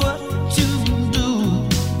matter what you do.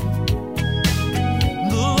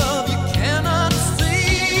 The love you cannot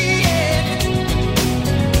see,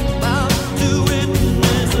 I'll do it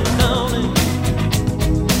as a downing.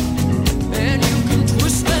 And you can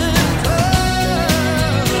twist and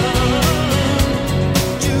turn,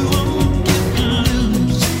 you won't get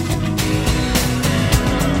loose.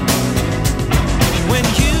 When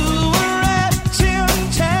you were wrapped in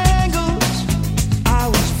tangles, I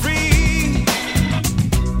was free.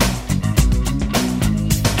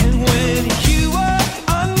 And when you were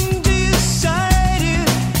undecided,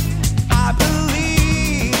 I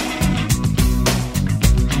believe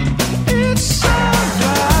it's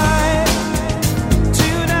alright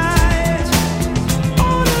tonight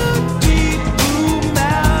on a deep blue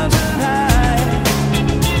mountain high.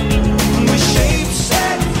 With shapes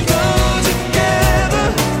that go together,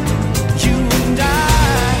 you and I.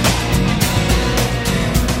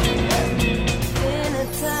 In a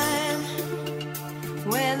time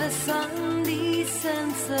where the sun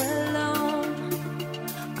descends alone,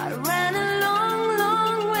 I ran a long,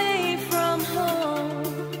 long way from home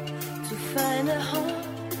to find a home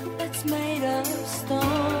that's made of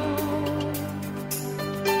stone.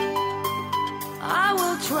 I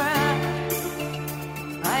will try,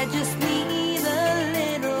 I just need a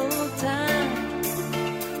little time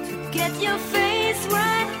to get your face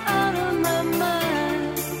right out of my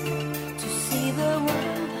mind, to see the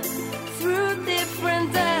world through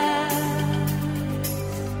different eyes.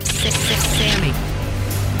 Sammy.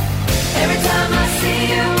 Every time I see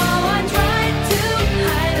you, oh, I try to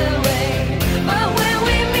hide away, but when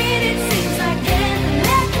we meet, it seems I can't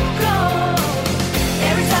let go.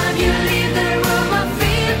 Every time you leave the room, I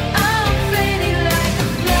feel I'm fading like a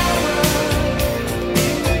flower.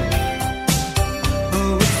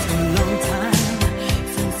 Oh, it's a long time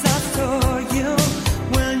since I saw you.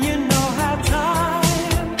 Well, you know how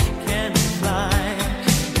time can fly.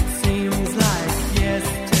 It seems like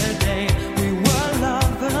yesterday we were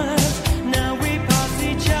lovers. Now we pass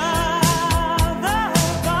each other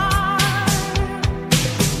by.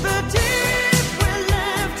 The tears we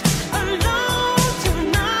left alone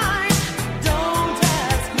tonight. Don't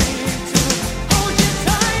ask me to hold you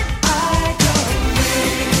tight. I go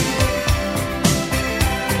free.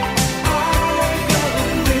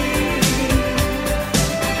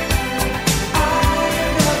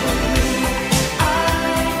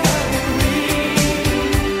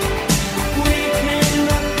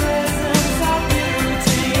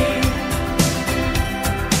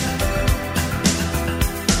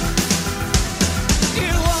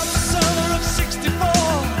 It was the summer of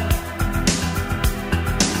 '64.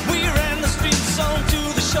 We ran the streets onto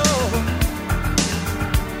the shore,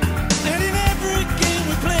 and in every game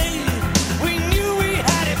we played, we knew we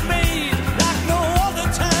had it made like no other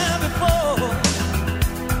time before.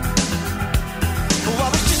 Oh, I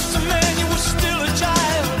was just a man, you were still a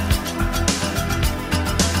child.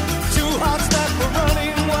 Two hearts that were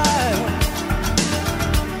running wild.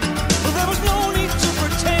 But there was no need to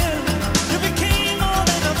pretend. You became more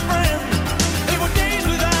than a friend. They were days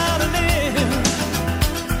without an end.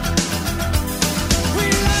 We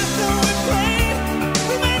laughed and we prayed.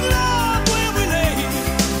 We made love when we lay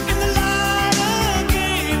in the light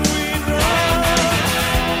again. We'd run.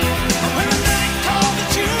 When the night called the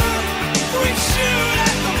tune, we'd shoot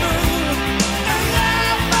at the moon and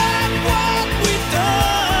laugh at what we'd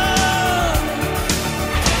done.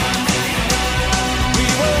 We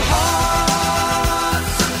were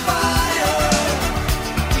hearts of fire.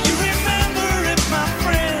 You remember it, my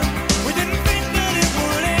friend? We didn't think that it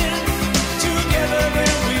would end. Together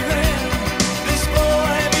then we ran. This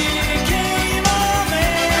boy became a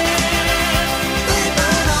man. They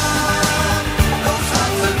burn on, those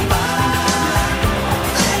hearts of fire.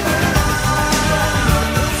 They burn on,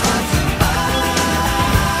 those hearts of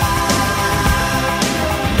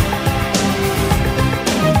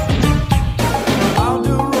How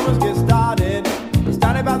do rumors get started?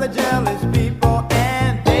 Started by the jealous people,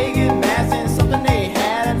 and they get mad since something they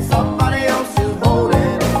had and somebody else is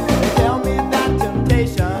holding. They tell me that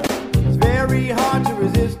temptation is very hard to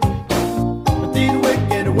resist, but these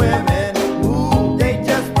wicked women, ooh, they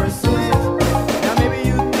just persist. Now maybe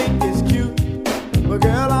you think it's cute, but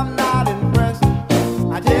girl, I'm not impressed.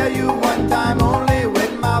 I tell you one time only,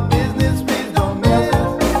 with my business, please don't mess.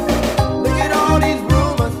 Look at all these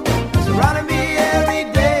rumors surrounding me every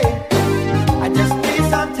day. I just need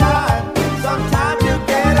some time to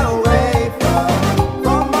get away from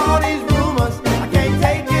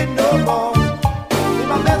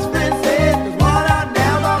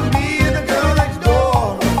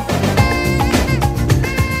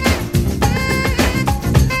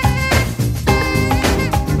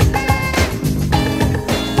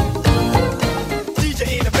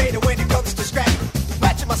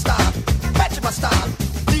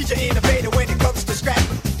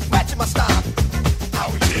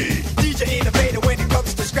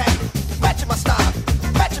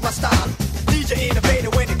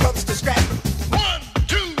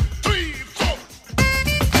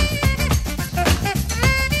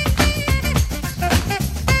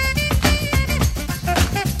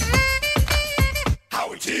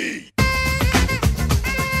Howdy.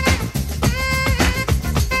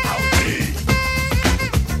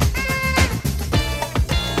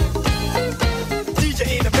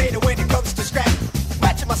 DJ innovator when it comes to scrap.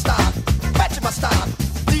 Matching my style, matching my style.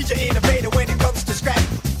 DJ innovator when it comes to scrap.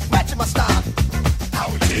 Matching my style.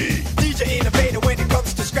 Howdy. DJ innovator when it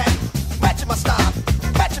comes to scrap. Matching my style,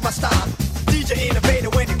 matching my style. DJ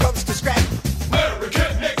innovator when it comes to scrap.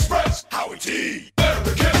 American Express. Howdy.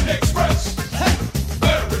 American Express.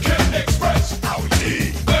 American Express.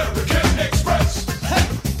 Howdy. American Express.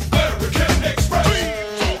 American Express.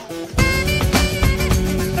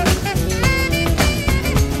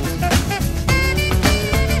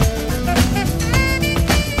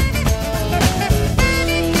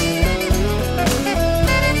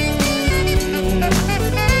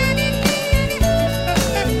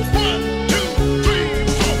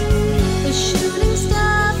 A shooting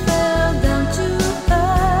star fell down to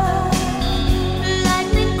earth.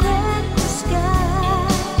 Lightning cracked the sky.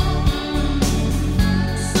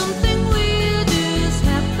 Something weird is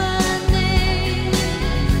happening.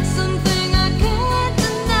 Something I can't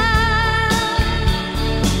deny.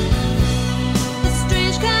 A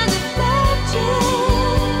strange kind of magic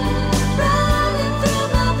running through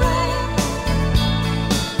my brain.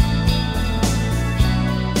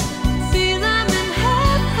 Feel I'm in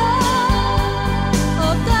heaven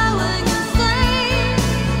or going insane.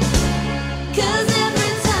 'Cause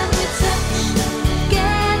every time we touch,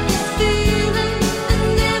 get this feeling,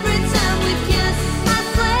 and every time we kiss, I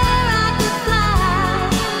swear I could fly.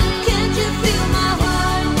 Can't you feel my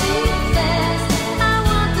heart beat fast? I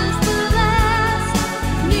want this to last.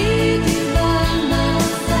 Need you by my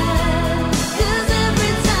side. 'Cause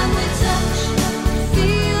every time we touch,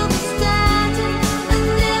 feel the static, and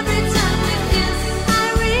every time we kiss, I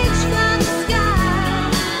reach for the sky.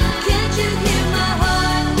 Can't you hear my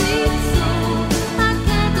heart beat so? I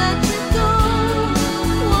can't let you go.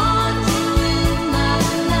 Want you in my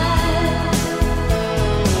life.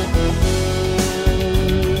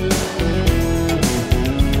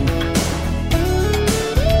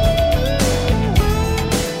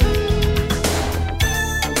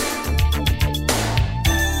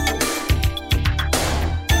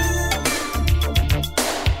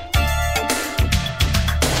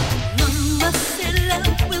 Mama said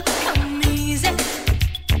love will come easy.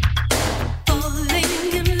 Falling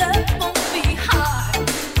in love won't be hard.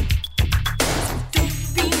 Don't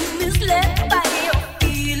be misled by your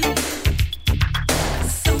feelings.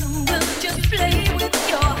 Someone just play with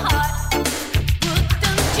your heart.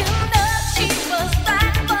 Wouldn't you know she was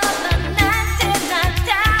right for the 99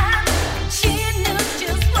 time? She knew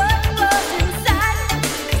just what was inside.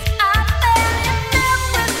 'Cause I fell in love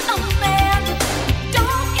with a man who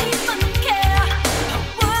don't even care.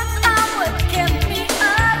 Words are what kept me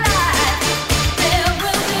alive. There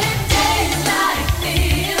will be days like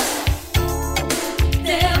this.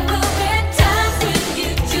 There will be times when you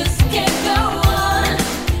just can't go on.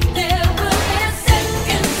 There will be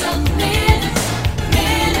seconds of minutes,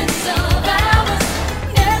 minutes of hours.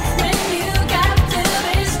 That's when you got to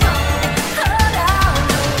be strong. Hold on,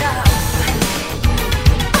 hold on.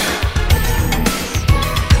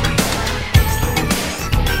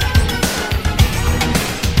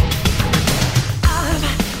 I've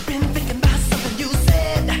been thinking about something you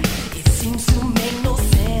said. It seems to make no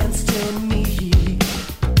sense to me.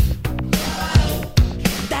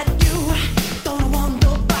 That you don't want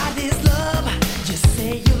nobody's love. You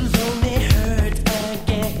say you'll only hurt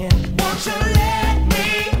again. Won't you let me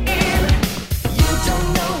in? You don't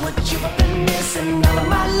know what you've been missing. All of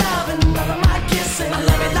my love and all of my kissing. I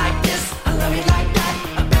love it like this, I love it like that.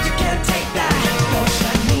 I bet you can't take that. Don't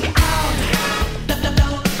shut me out.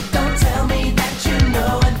 Don't tell me that you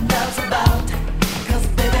know what love's about. 'Cause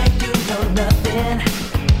baby, you know nothing.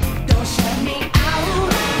 Don't shut me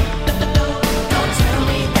out. Don't tell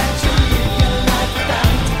me that you live your life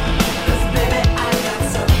without. 'Cause baby, I got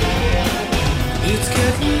something. It's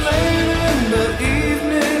getting late in the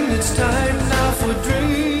evening. It's time now for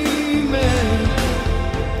dreaming.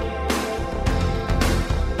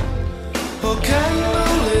 A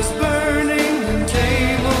candle is burning and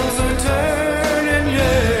tables are turning,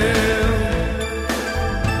 yeah.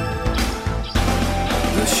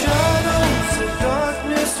 The shadows of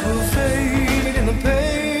darkness will fade in the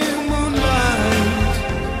pale moonlight.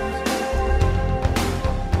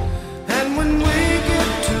 And when we get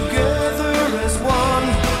together as one,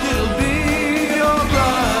 it'll be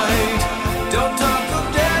alright. Don't talk of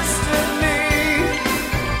destiny.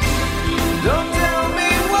 Don't tell me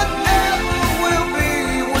whatever will be,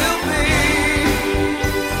 will be.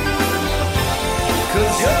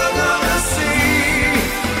 'Cause you're gonna see,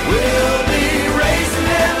 we'll be raising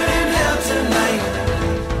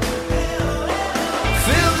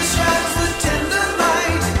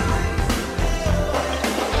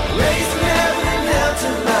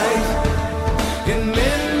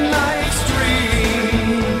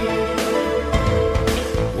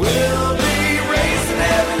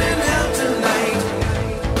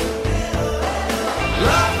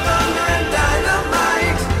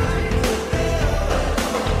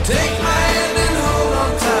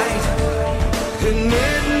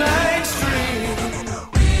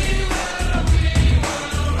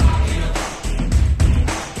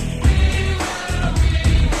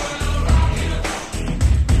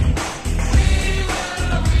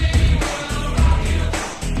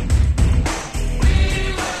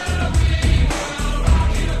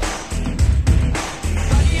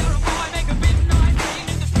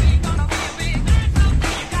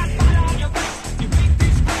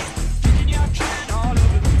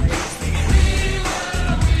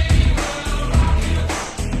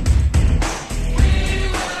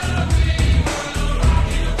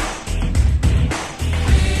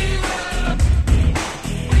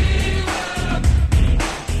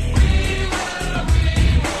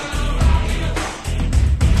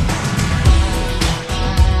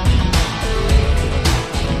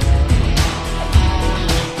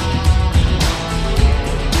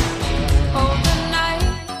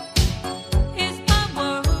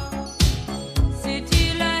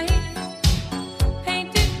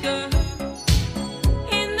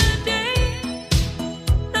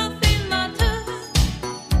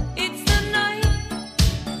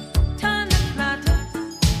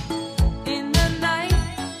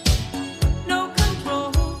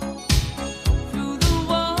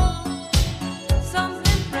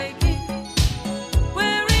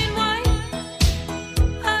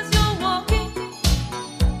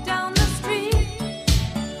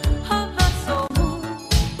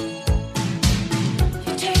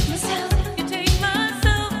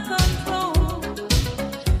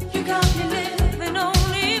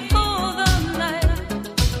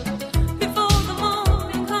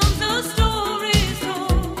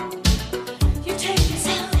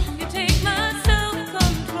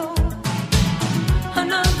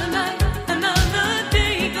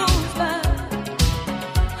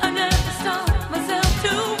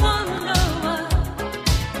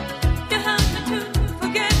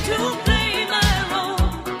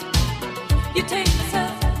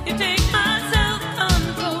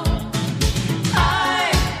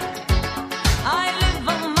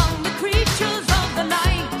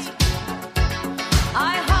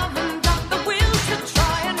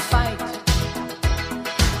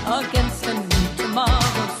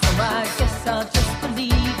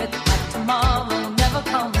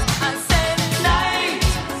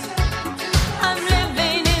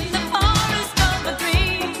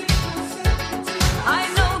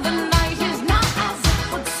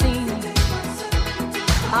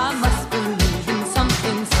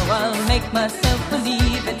make myself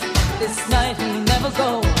believe it. This night will never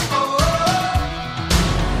go.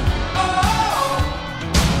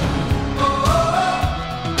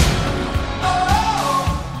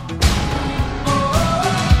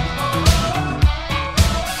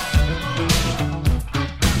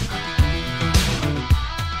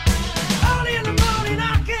 Early in the morning,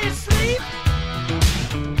 I can't sleep.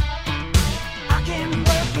 I can't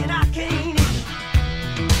work and I can't eat.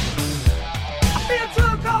 I feel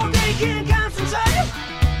drunk all day, can't concentrate.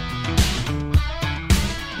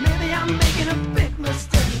 Maybe I'm making a big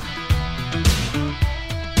mistake.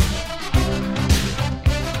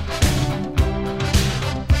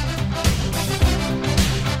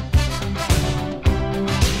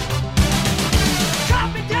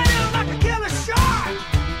 Drop me down like a killer shark.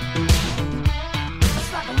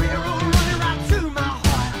 It's like a railroad running right through my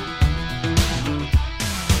heart.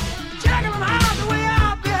 Jacking them high the way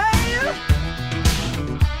I behave.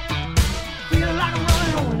 Feeling like I'm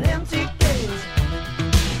running on an empty days.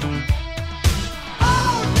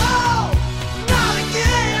 Oh no, not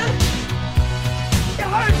again. It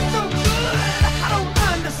hurts so good, I don't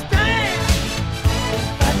understand.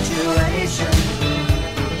 Infatuation.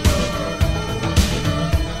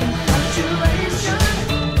 Infatuation.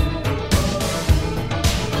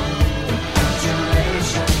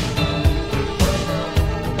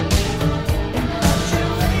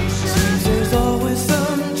 Seems there's always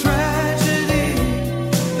some tragedy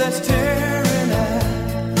that's tearing at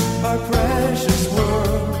our precious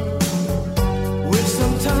world. Which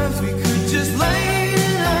sometimes we could just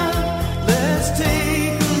lighten up. Let's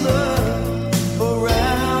take a look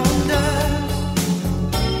around us.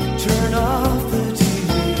 Turn off the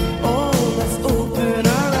TV. Oh, let's open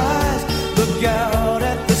our eyes. Look out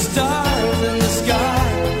at the stars in the sky.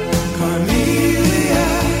 Carmelia.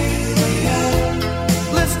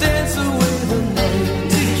 Let's dance away the night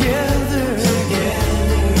together.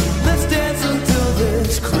 Let's dance until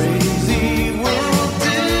this crazy world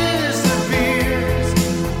disappears.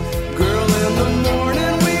 Girl, in the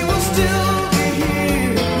morning we will still be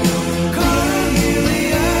here.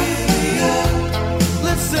 Carmelia,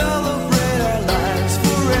 let's celebrate our lives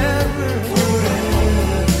forever.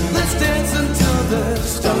 Let's dance until the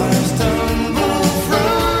stars tumble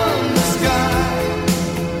from the sky.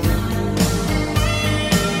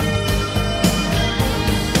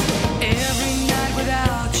 Every night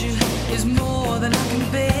without you is more than I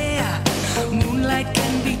can bear. Moonlight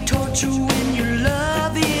can be torture when your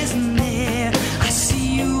love isn't there. I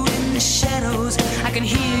see you in the shadows, I can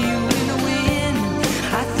hear you in the wind.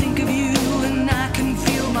 I think of you and I can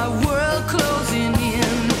feel my world closing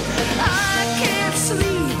in. I can't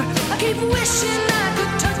sleep, I keep wishing I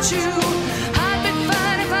could touch you. I'd be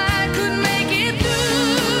fine if I could make it through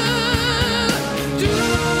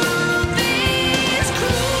these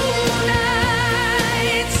cruel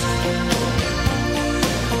nights.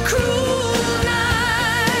 Cruel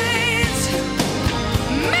nights.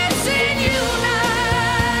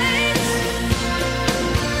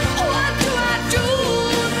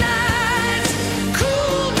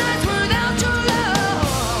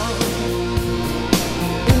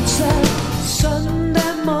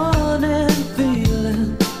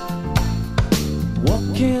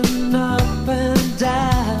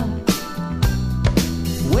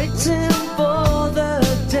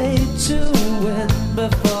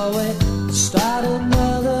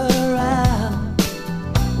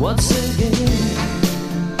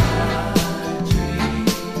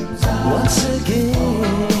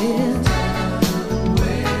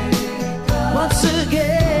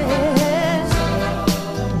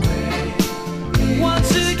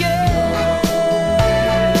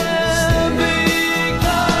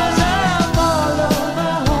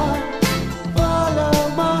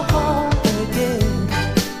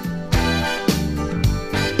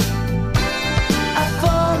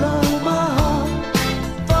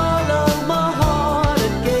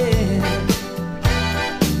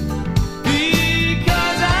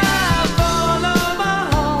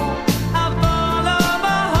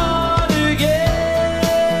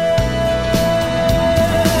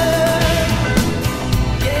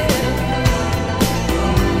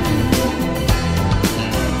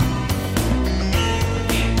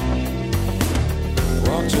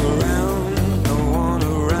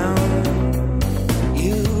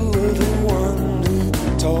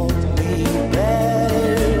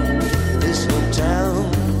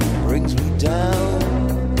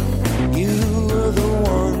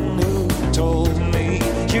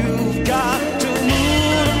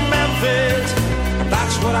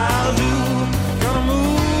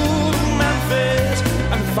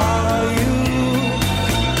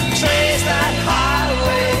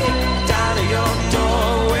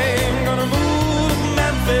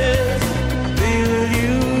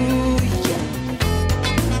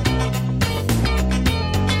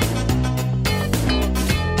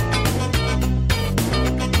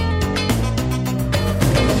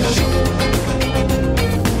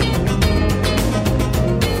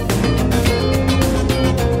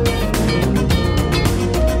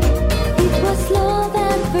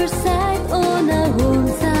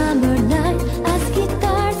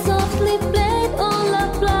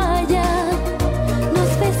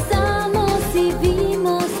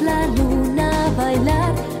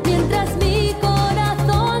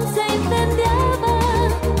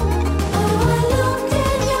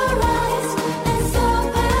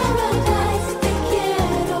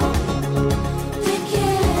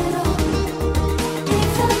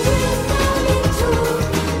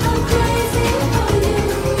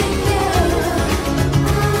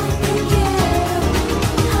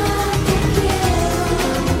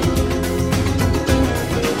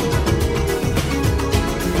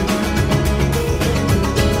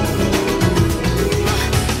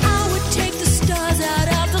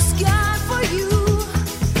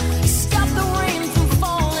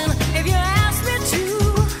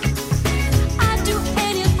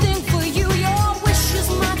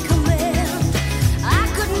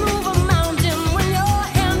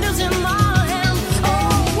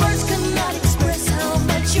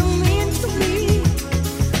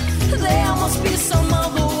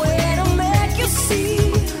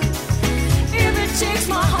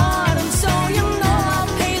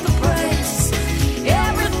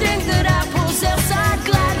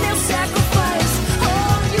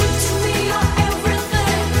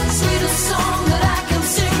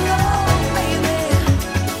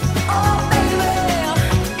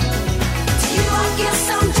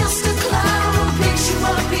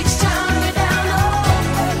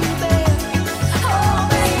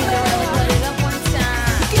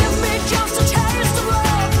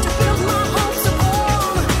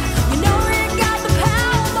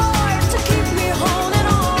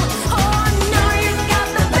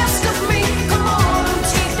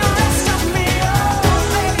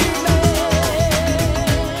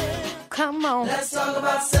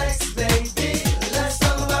 sex, baby. Let's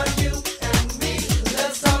talk about you and me.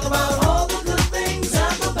 Let's talk about all the good things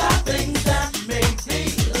and the bad things that may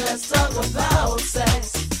be. Let's talk about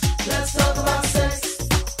sex. Let's talk about sex.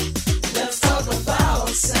 Let's talk about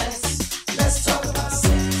sex. Let's talk about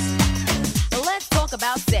sex. Well, let's talk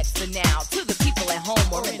about sex for now. To the people at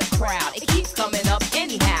home or in the crowd, it keeps coming up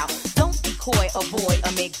anyhow. Don't be coy, avoid,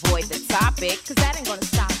 or make void the topic, cause that ain't gonna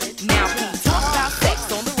stop it. Now we talk about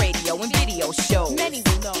sex on the radio and video shows. Many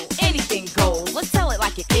will know anything goes. Let's tell it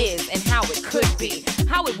like it is and how it could be.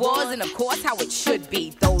 How it was and of course how it should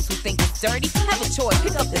be. Those who think it's dirty have a choice.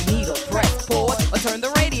 Pick up the needle, press pause, or turn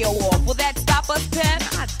the radio off. Will that stop us, Pen?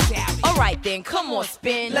 I doubt it. Alright then, come on,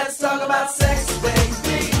 spin. Let's talk about sex,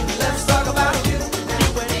 baby. Let's talk about you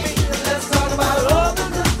and me. Let's talk about all the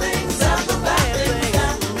good things and the bad things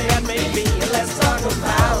that may be. Let's talk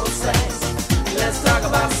about sex. Let's talk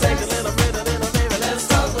about sex. A little bit, baby. Let's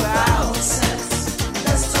talk about sex.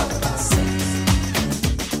 Let's talk about sex.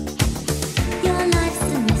 Your life's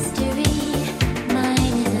a mystery,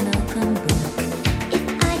 mine is an open book. If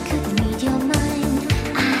I could read your mind,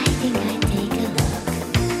 I think I'd take a look.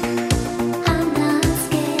 I'm not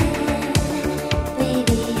scared,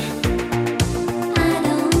 baby. I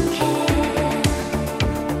don't care.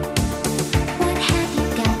 What have you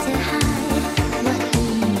got to hide? What do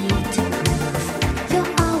you need to prove?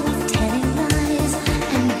 You're always telling lies,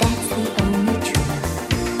 and that's the only truth.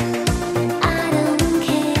 I don't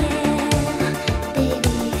care,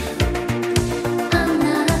 baby. I'm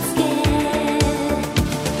not scared.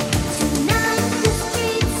 Tonight the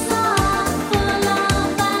streets are full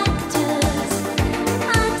of actors.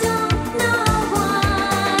 I don't know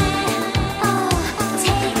why. Oh,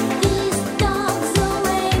 take these dogs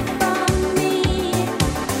away from me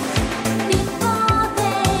before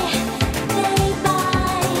they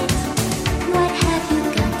bite. What have you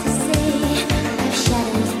got to say? I've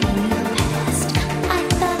shadows in your past. I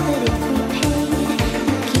thought that if we paid,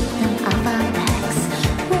 you'd keep them off our backs.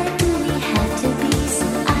 Where do we have to be so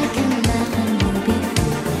I can laugh and you'll be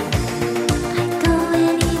free? I'd go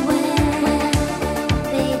anywhere,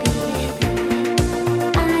 baby.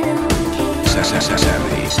 I don't care.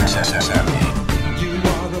 You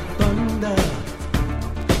are the thunder,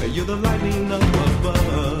 you're the lightning up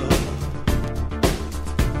above.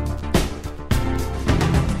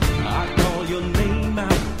 I call your name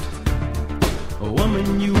out,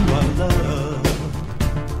 woman, you are love.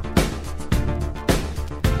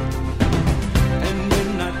 And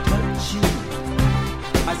when I touch you,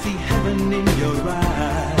 I see heaven in your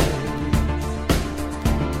eyes.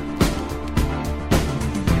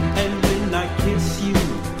 And when I kiss you,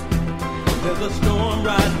 there's a storm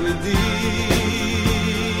right within me.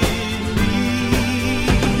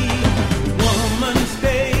 Woman,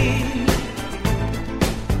 stay.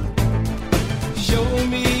 Show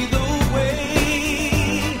me the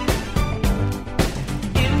way.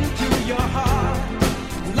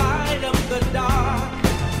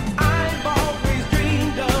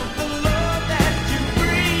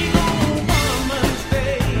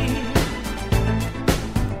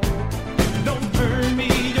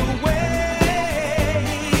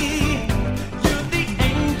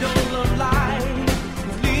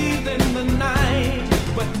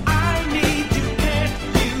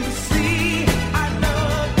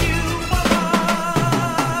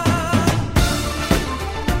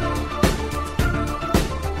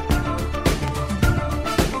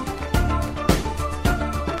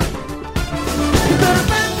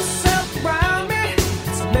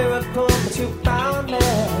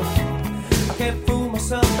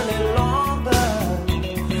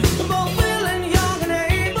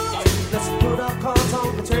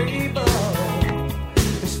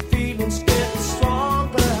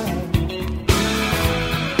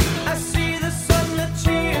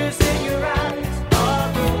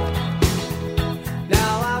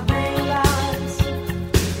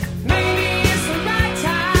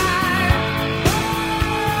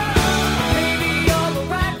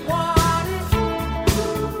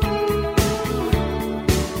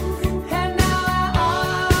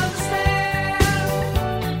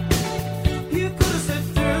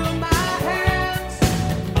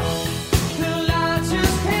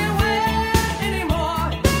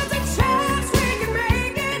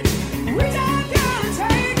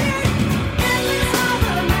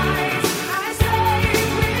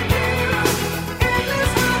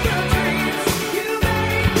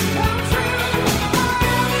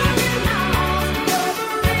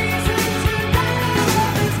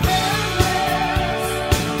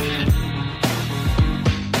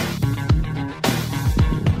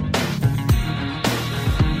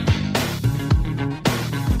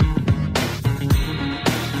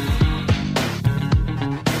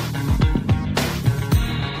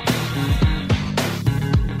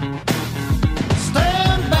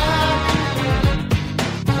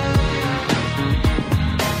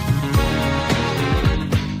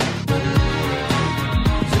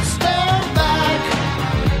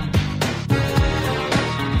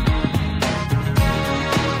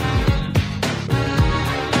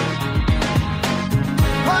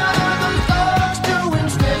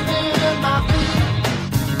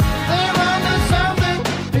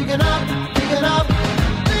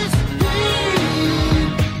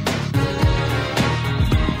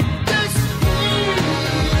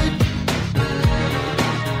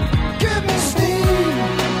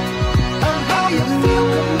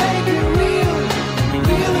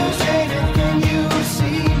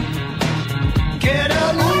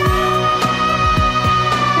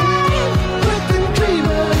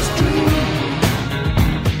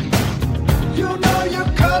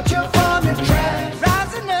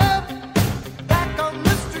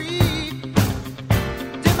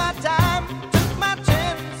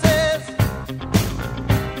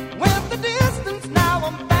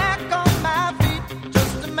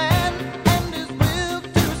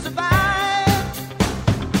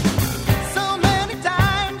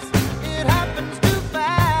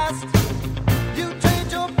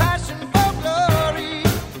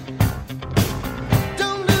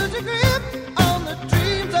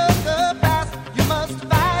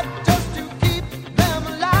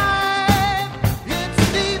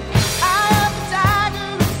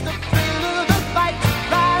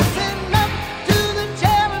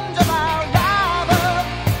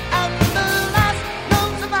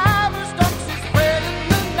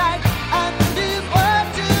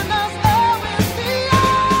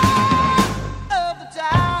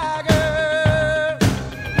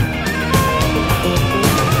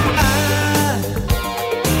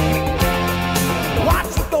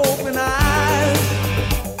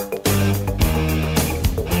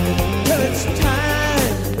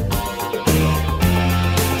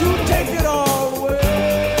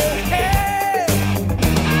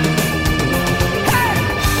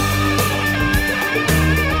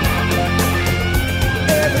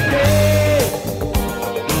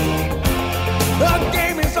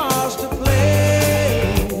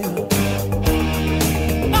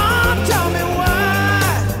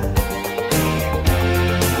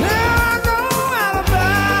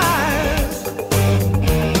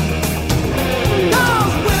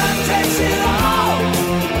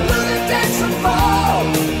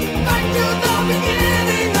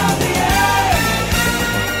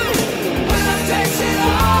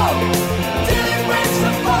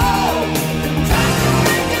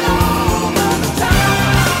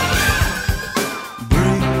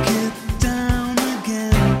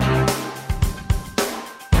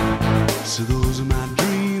 So those are my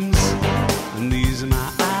dreams, and these are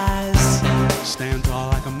my eyes. Stand tall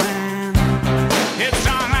like a man. It's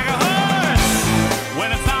strong like a horse. When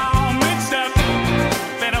it's all mixed up,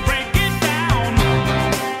 better break it down.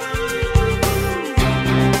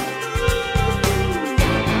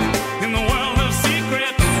 In the world of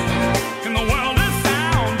secrets, in the world of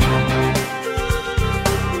sound.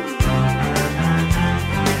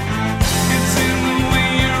 It's in the way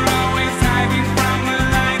you're always hiding from the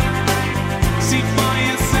light. See for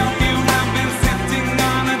yourself, you have been sitting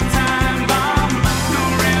on a time bomb. No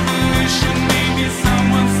revolution, maybe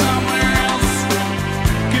someone somewhere else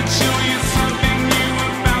could show you something new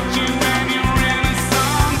about you and your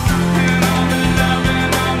renaissance. And all the love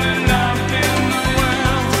in the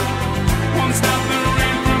world won't stop the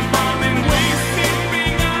rain from falling, wasting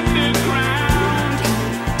being underground.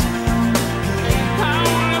 I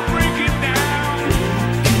wanna break it down.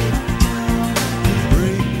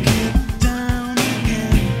 Break it down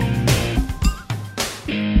again.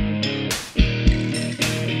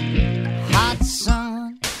 Hot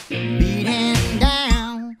sun beating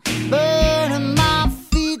down, burning my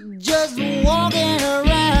feet just walking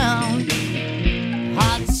around.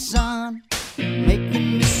 Hot sun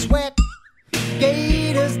making me sweat.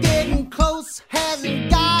 Gators getting close, hasn't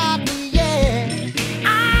got me yet.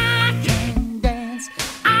 I can't dance,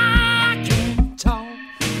 I can't talk.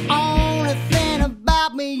 Only thing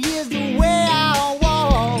about me is the way I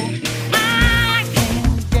walk. I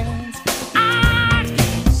can't dance, I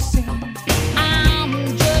can't sing. I'm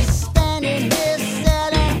just standing here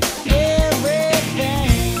selling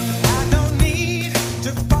everything. I don't need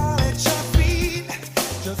to fall at your feet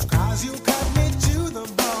just 'cause you cut me to the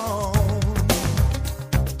bone.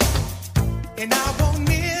 And I won't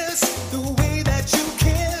miss the way that you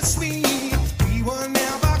kiss me. We were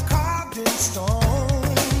never carved in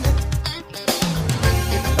stone.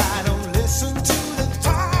 If I don't listen to the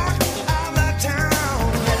talk of the town,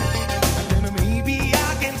 then maybe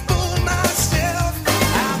I can fool myself.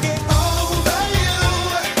 I'll get over you.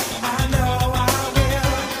 I know I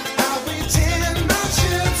will. I'll pretend my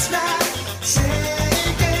ship's not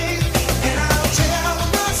sinking, and I'll tell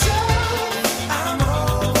myself I'm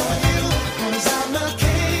over you, 'cause I'm the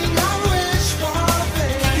king. I wish for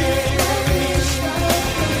thinking.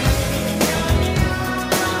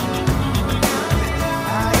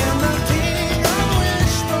 I am the king. I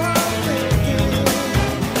wish for thinking.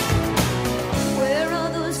 Where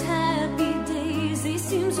are those happy days? They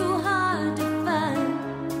seem so hard to find.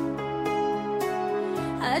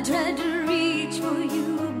 I tried to reach for you,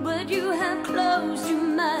 but you have closed your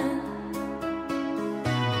mind.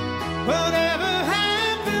 Whatever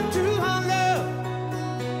happened to our love?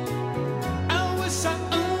 I wish I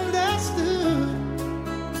understood.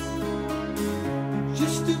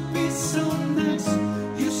 Used to be so nice,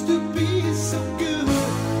 used to be so good.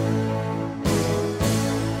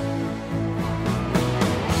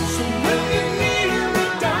 So when you need me,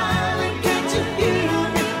 darling, can't you hear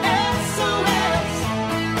me? SOS.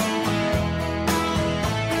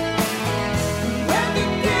 When you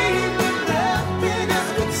gave me nothing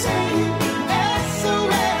else could save me.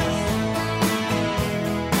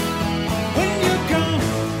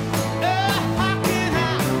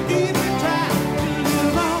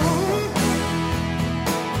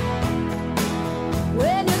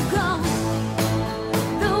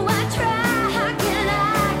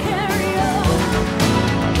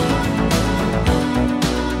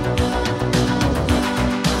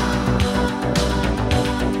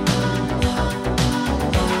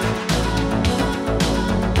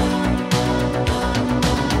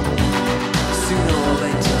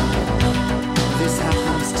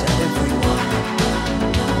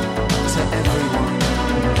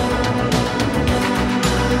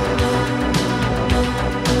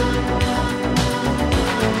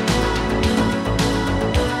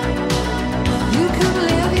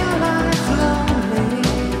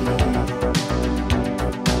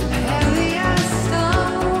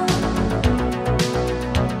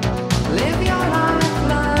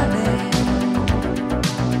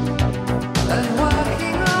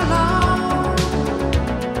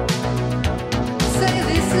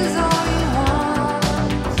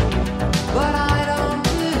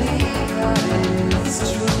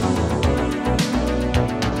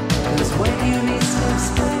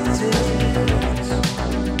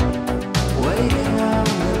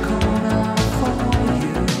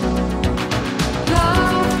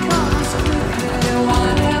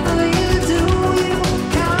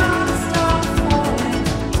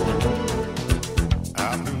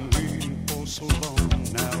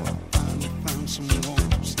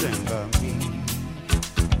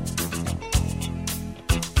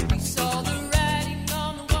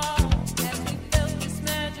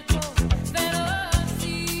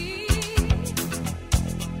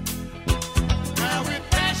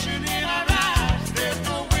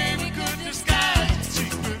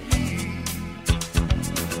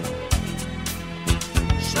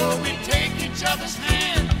 each other's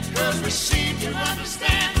hand, 'cause we seem to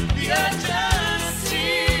understand the urgency.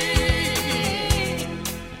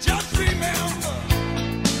 Just remember,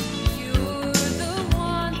 You're the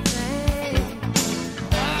one thing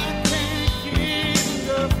I can't get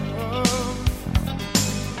enough of.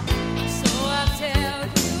 So I'll tell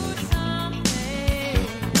you something.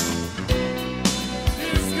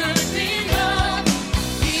 It's gonna be love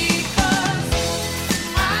because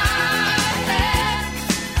I had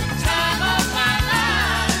the time of my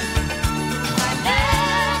life. I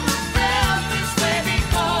never felt this way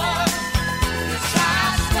before. Yes, I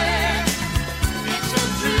swear it's so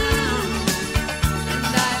true,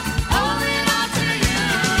 and I owe it all to you.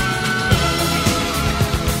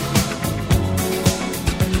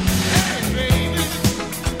 Hey, baby.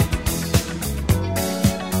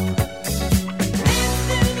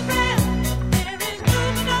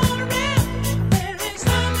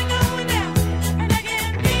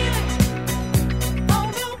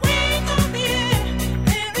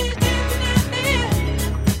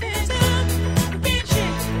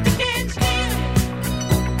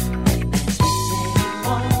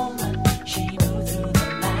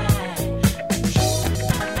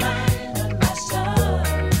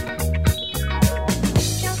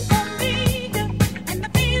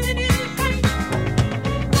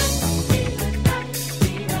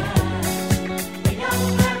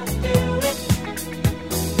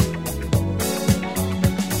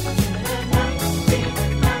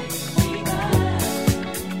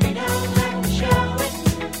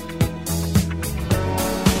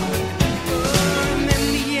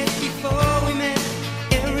 Remember yet before we met,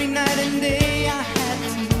 every night and day I had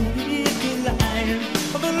to live the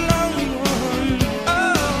life of a lonely one.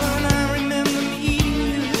 Oh, and I remember meeting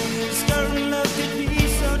you, stirring love could be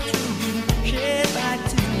so true, shared by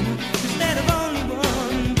two instead of only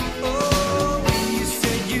one. Oh, when you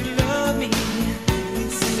said you love me, you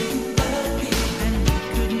said you love me, and we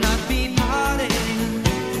could not be parted.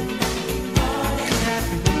 That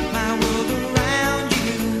my world around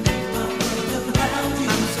you.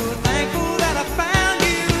 I'm so thankful that I found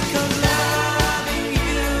you, 'cause loving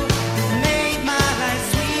you has made my life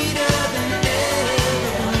sweeter than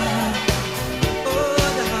ever. Oh,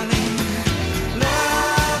 darling,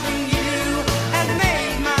 loving you has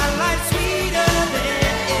made my life sweeter than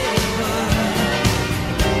ever.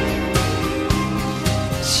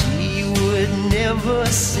 She would never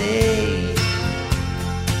say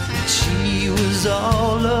that she was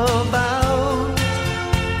all about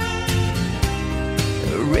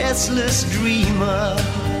a restless dreamer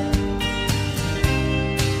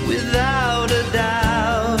without a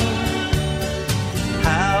doubt.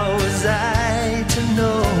 How was I to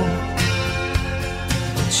know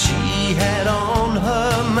what she had on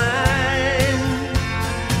her mind?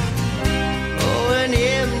 Oh, an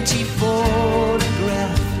empty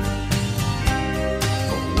photograph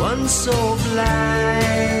of one so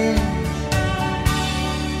blind,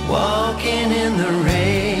 walking in the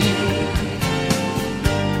rain,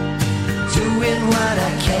 doing what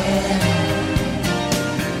I can.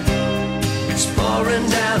 It's pouring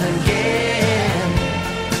down again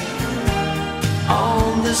on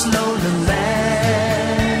this lonely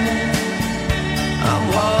land. I'm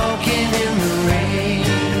walking in the rain,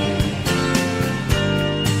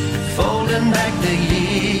 folding back the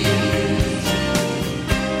years.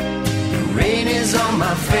 The rain is on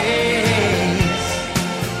my face,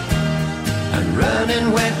 I'm running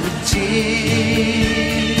wet with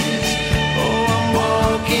tears. Oh, I'm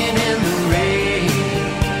walking in the rain.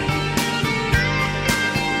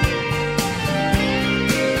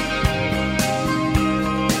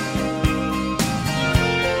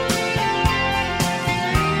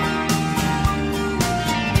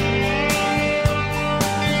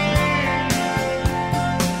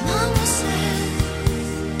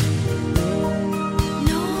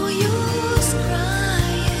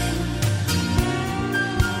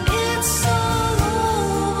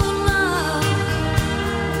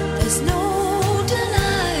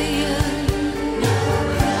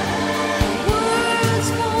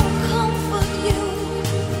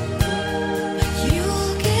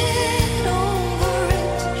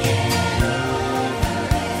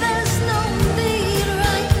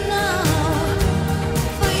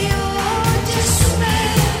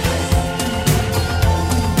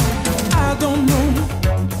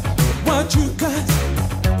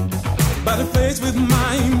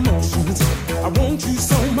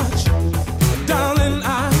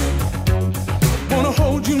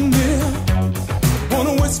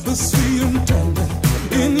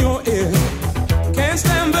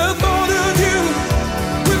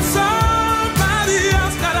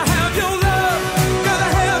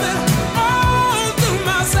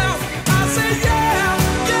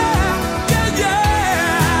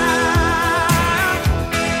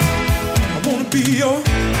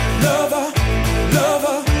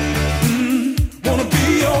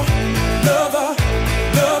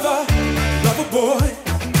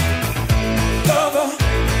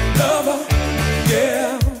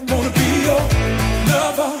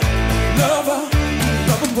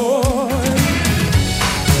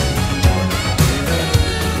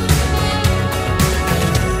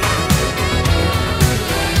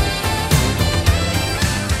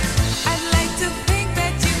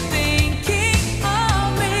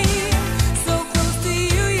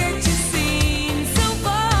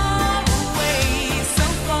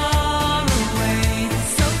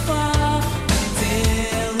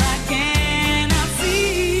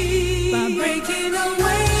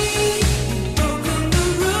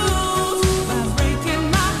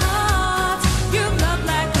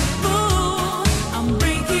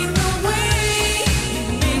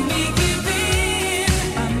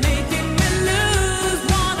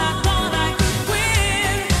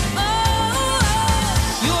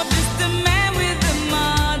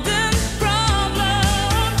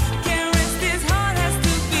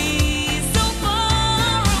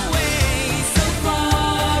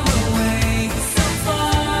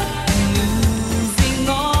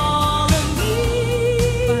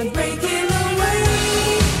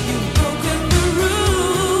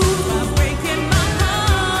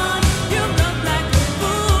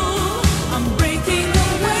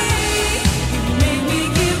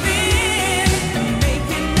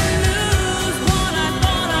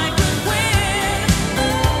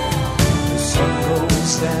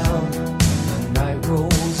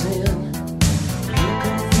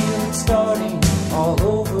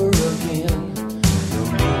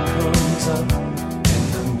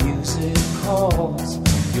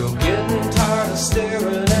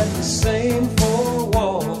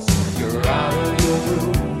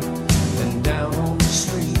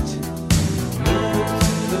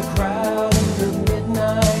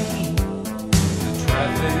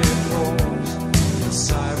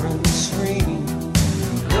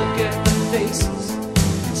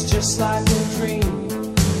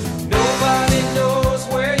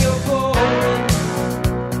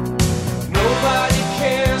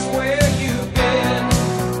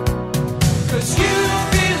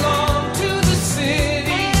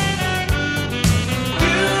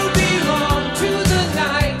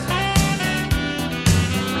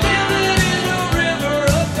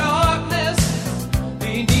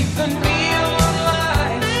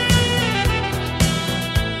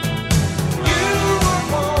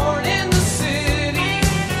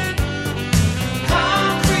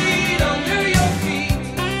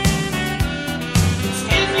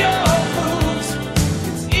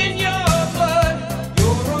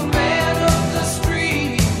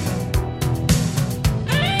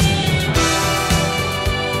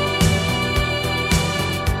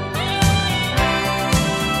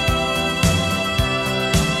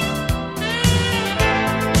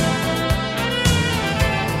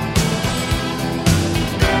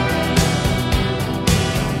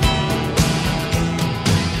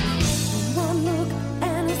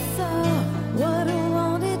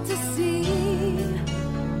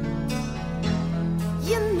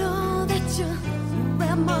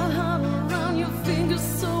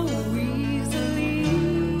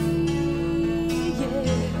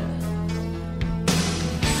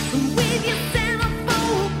 With your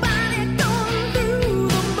centerfold body going through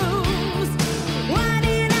the moves. Why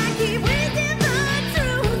did I keep wasting the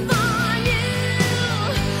truth on you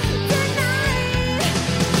tonight?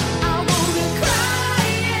 I won't be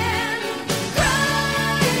crying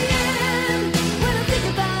when I think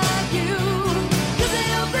about you. 'Cause I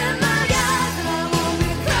open my eyes and I won't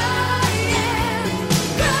be crying.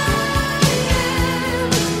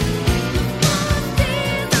 The first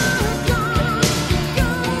days are gone.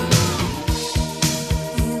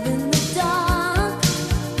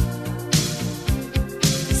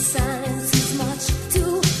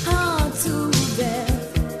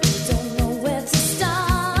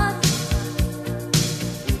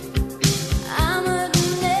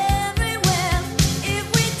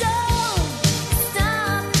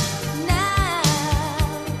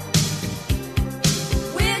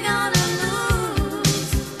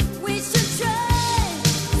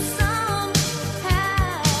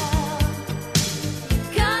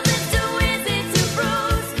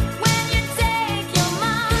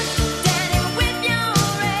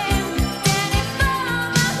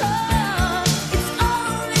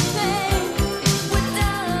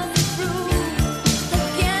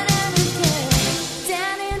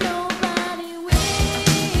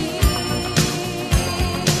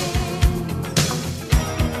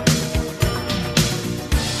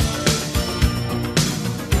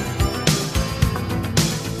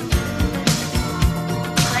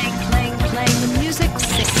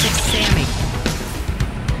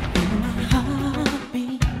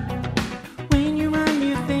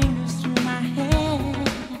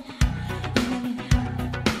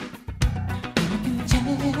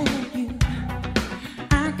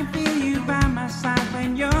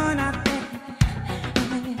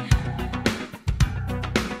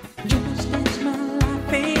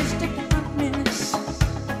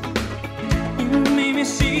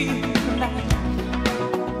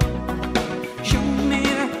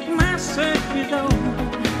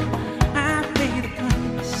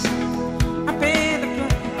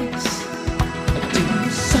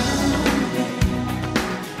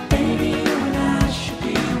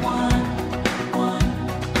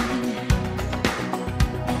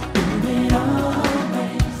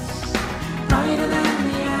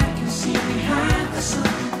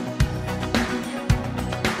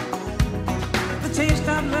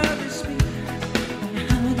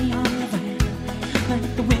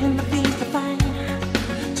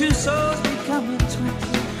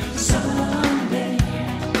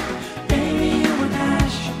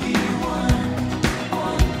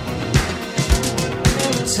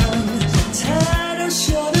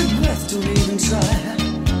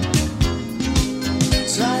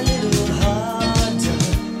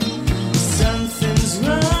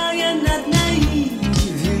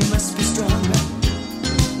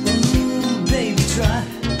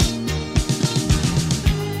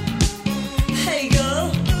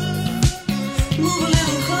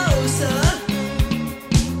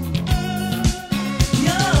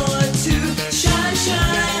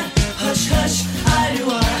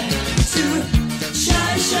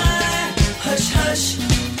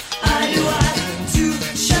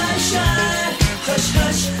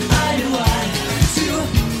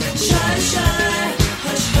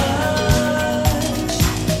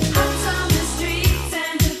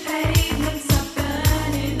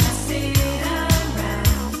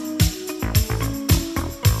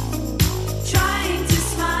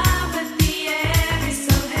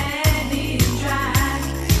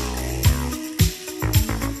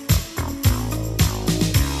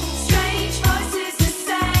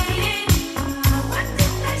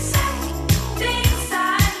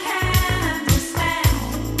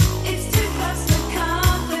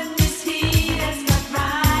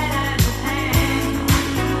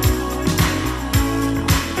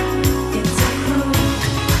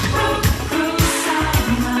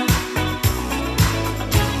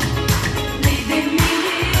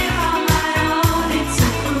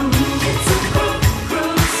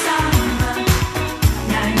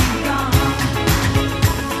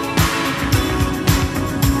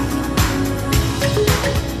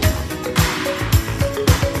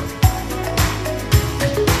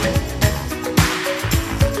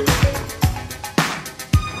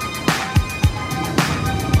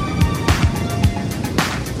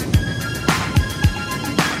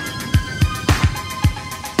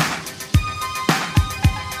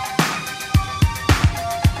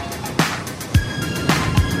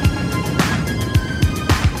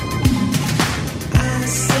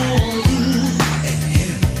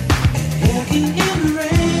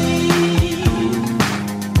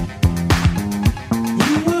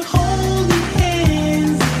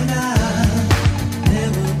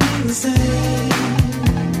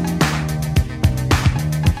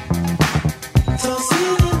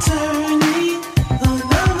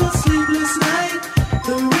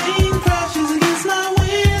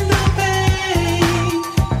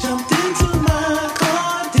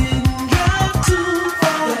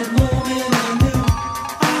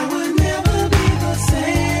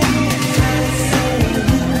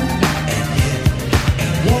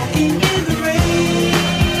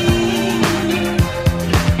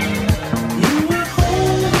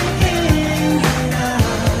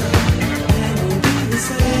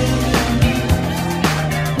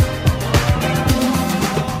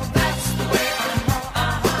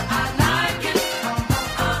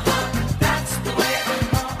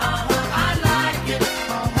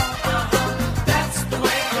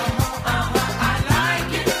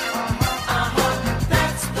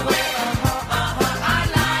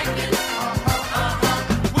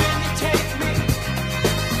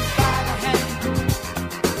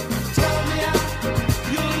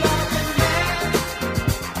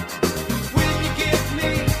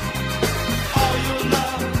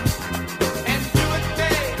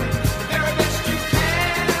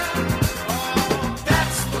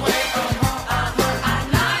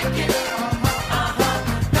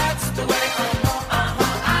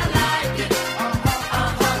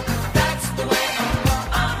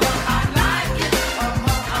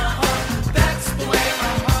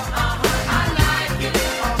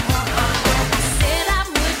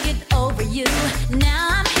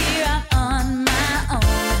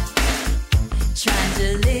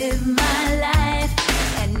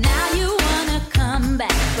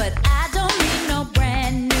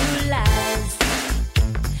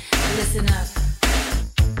 Listen up.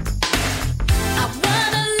 I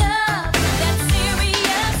want a love that's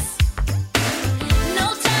serious. No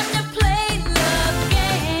time to play love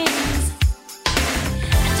games.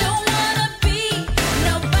 I don't wanna be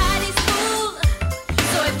nobody's fool.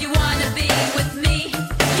 So if you wanna be with me,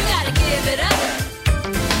 you gotta give it up.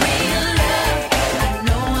 Real love, I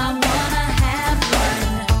know I wanna have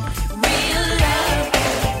one. Real love,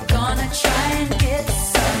 gonna try and get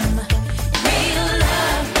some. Real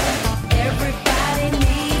love, everybody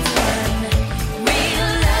needs one. Real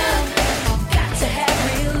love, got to have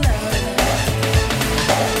real love.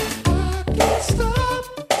 I can't stop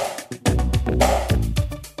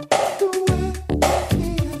the way I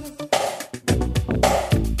feel.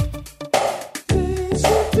 Things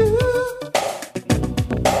you do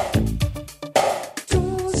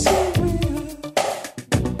don't seem real.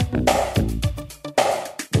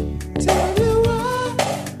 Tell me why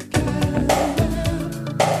can't I now?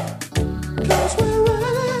 'Cause we're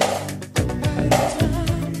running out of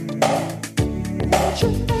time. Don't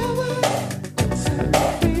you ever set me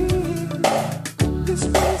free? This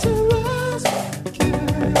dangerous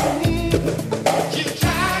journey. She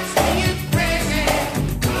drives me crazy,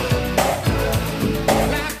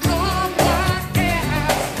 like no one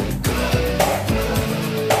else.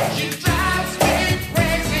 She drives me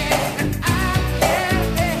crazy, and I can't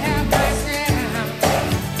help myself.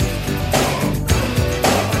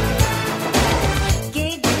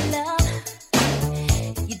 Gave you love,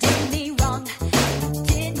 you did me wrong,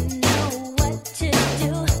 didn't know what to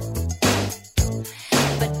do.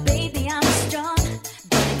 But baby, I'm strong,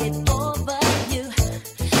 gonna get over you.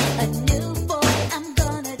 A new boy I'm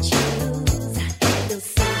gonna choose. You'll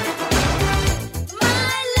see.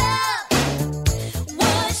 My love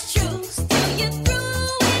was true, still you threw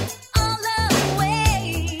it all away.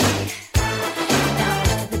 Now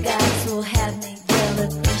other guys will have me, they'll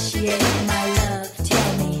appreciate my love.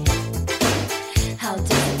 Tell me, how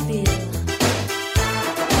does it feel?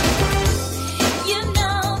 You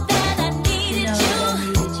know that I needed you.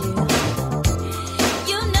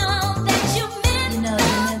 You know that you meant the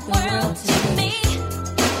world to me.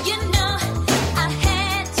 You know I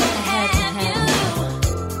had to have you.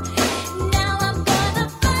 Now I'm gonna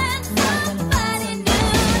find somebody new.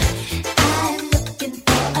 I'm looking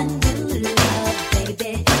for a new love,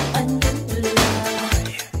 baby, a new love.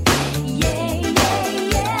 Yeah,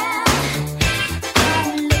 yeah, yeah. I'm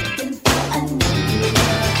looking for a new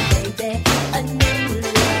love, baby, a new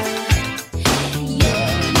love. Yeah,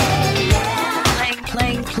 yeah, yeah.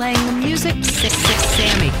 Playing the music.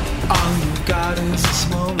 Sammy. All you got is this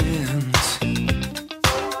moment.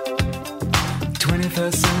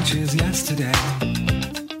 21st century's yesterday.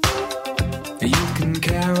 You can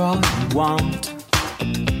care all you want.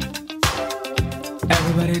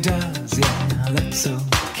 Everybody does, yeah, that's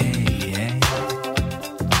okay.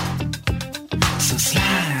 So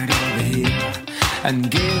slide over here and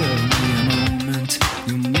give me a moment.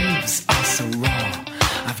 Your moves are so raw.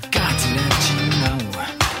 I've got to let you know.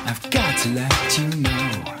 I've got to let you know.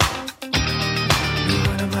 You're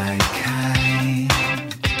one of my kind.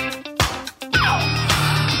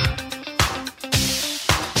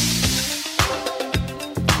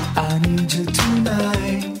 I need you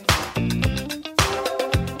tonight,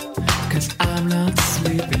 'cause I'm not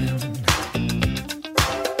sleeping.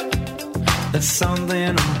 There's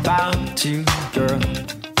something about you, girl,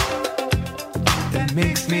 that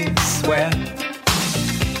makes me sweat.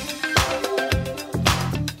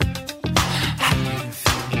 How do you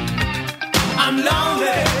feel? I'm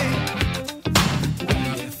lonely. What do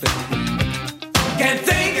you think? Can't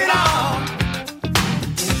think at all.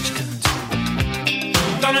 What you gonna do?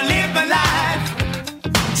 Gonna live my life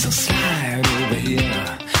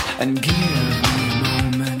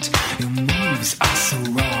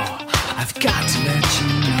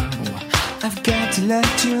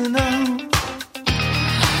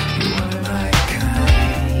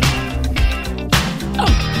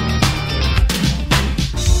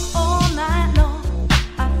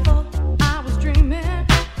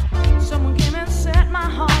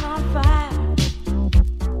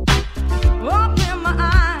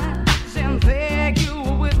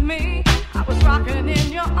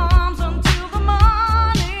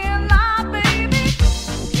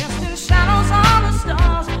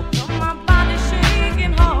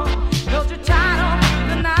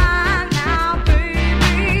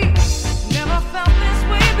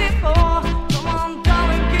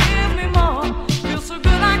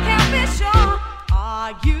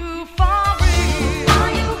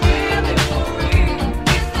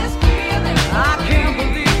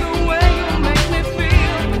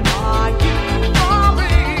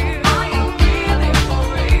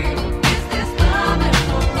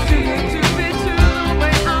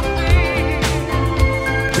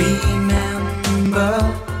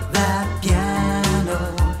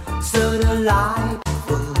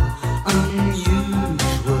delightful,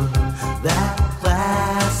 unusual, that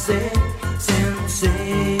classic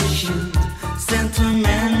sensation,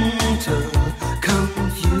 sentimental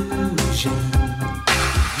confusion.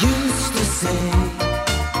 Used to say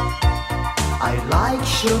I like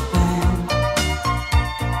Chopin,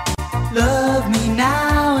 love me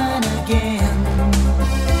now and again.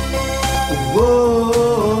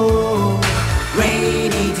 Whoa,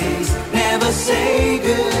 rainy days never say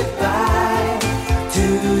goodbye to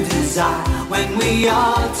desire when we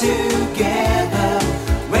are together.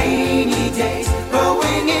 Rainy days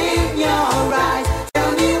growing in your eyes.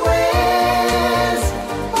 Tell me where's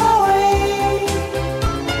my way.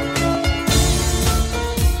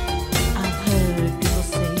 I've heard people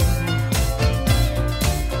say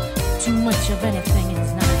too much of anything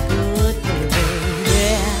is not good for you,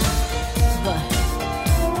 baby. But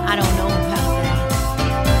I don't know about that.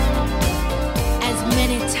 As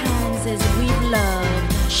many times as we've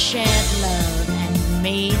loved, shared love, and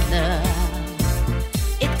made love,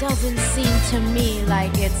 it doesn't seem to me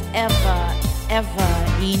like it's ever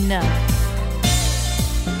enough.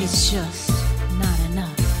 It's just not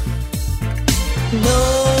enough.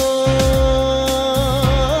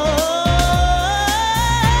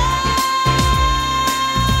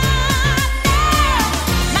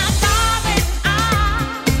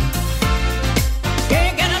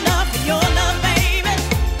 Can't get enough of your love, baby.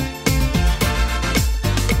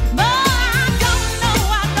 But I don't know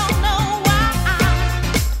why I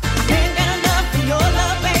can't get enough of your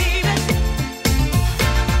love, baby.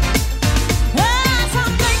 Well,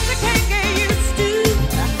 some things I can't get used to,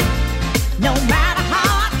 no matter